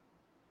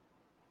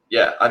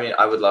 Yeah, I mean,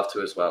 I would love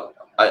to as well.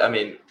 I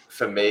mean,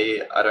 for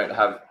me, I don't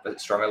have a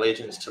strong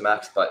allegiance to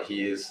Max, but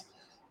he is,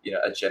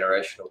 a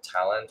generational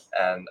talent,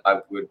 and I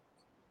would,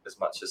 as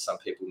much as some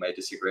people may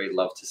disagree,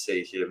 love to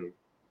see him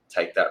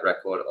take that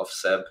record off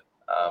Seb.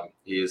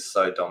 He is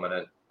so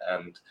dominant,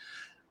 and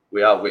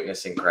we are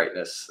witnessing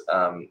greatness.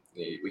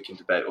 We can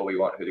debate all we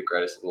want who the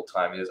greatest of all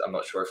time is. I'm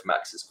not sure if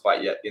Max is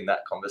quite yet in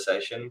that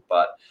conversation,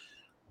 but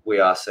we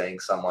are seeing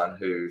someone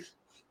who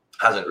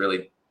hasn't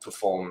really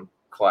performed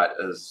quite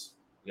as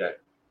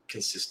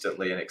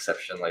consistently and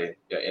exceptionally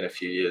in a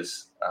few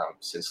years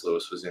since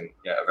Lewis was in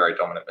a very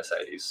dominant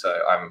Mercedes. So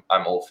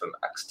I'm all for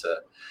Max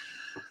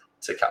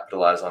to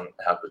capitalize on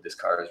how good this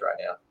car is right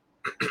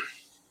now.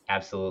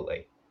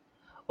 Absolutely.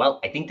 Well,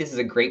 I think this is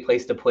a great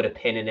place to put a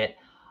pin in it.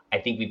 I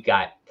think we've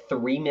got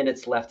 3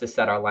 minutes left to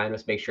set our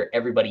lineups. Make sure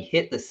everybody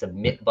hit the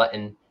submit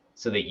button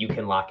so that you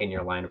can lock in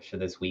your lineups for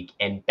this week.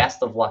 And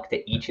best of luck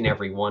to each and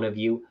every one of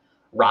you.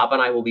 Rob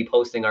and I will be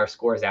posting our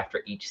scores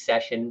after each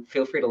session.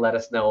 Feel free to let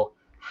us know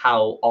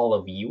how all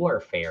of you are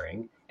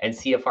faring and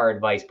see if our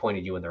advice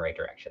pointed you in the right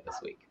direction this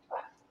week.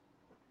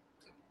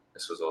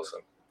 This was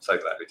awesome. So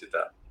glad we did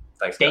that.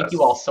 Thanks, Thank guys.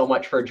 you all so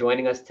much for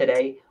joining us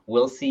today.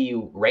 We'll see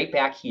you right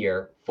back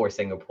here for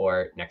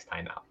Singapore next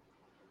time out.